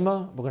Ben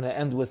Zayma. We're going to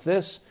end with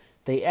this.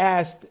 They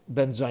asked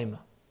Ben Zayma,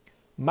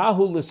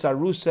 Mahu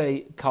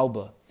l'saruse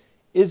kalba.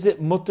 Is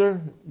it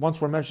mutter?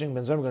 Once we're mentioning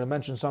Ben Zayma, we're going to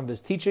mention some of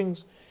his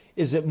teachings.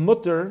 Is it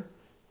mutter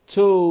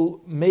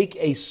to make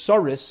a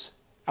saris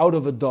out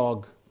of a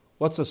dog?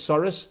 What's a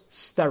saris?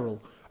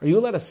 Sterile. Are you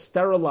allowed to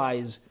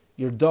sterilize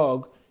your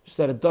dog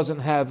so that it doesn't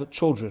have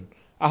children?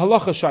 A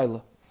halacha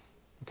shaila.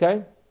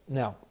 Okay?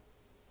 Now,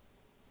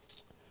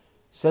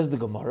 says the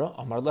Gemara,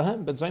 Amar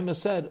Lahem, Ben Zayma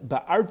said,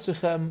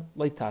 Ba'artzichem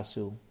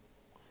leitasu.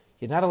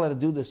 You're not allowed to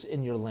do this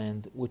in your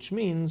land, which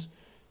means,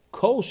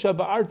 Kol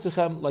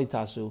she'ba'artzichem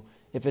leitasu.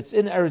 If it's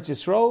in Eretz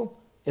Yisrael,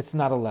 it's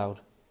not allowed.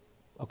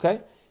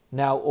 Okay?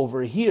 Now,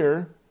 over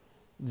here,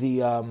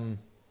 this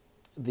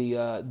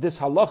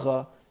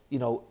halacha,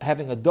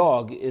 having a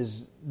dog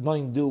is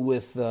nothing to do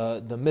with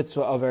the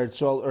mitzvah of Eretz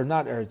Yisrael or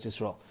not Eretz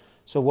Yisrael.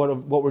 So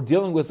what we're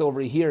dealing with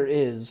over here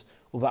is,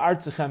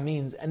 Uva'artzecha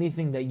means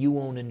anything that you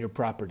own in your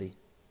property.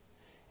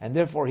 And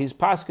therefore, he's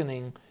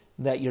paskening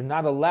that you're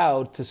not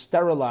allowed to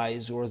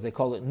sterilize, or as they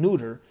call it,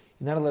 neuter.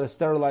 You're not allowed to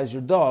sterilize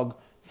your dog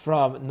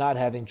from not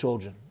having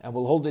children. And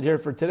we'll hold it here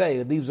for today.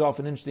 It leaves off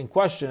an interesting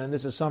question, and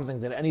this is something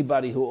that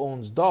anybody who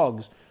owns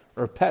dogs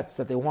or pets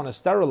that they want to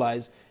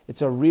sterilize,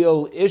 it's a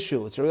real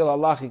issue. It's a real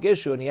halachic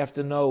issue, and you have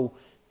to know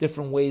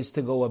different ways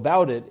to go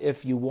about it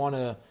if you want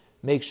to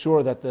make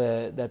sure that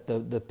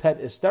the pet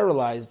is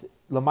sterilized.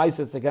 Lamaisa,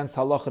 it's against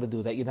halacha to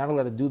do that. You're not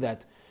allowed to do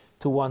that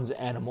to one's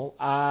animal.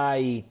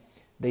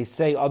 They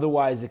say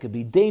otherwise it could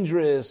be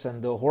dangerous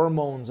and the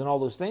hormones and all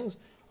those things.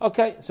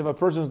 Okay, so if a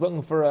person is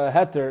looking for a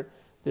heter,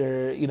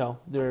 there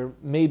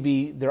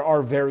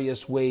are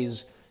various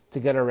ways to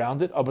get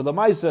around it. But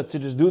lamaisa, to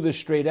just do this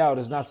straight out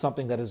is not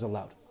something that is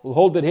allowed. We'll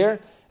hold it here,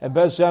 and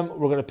Bez Shem,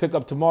 we're going to pick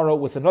up tomorrow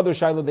with another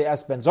shayla they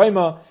asked Ben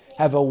Zayma.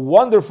 Have a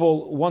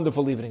wonderful,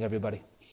 wonderful evening, everybody.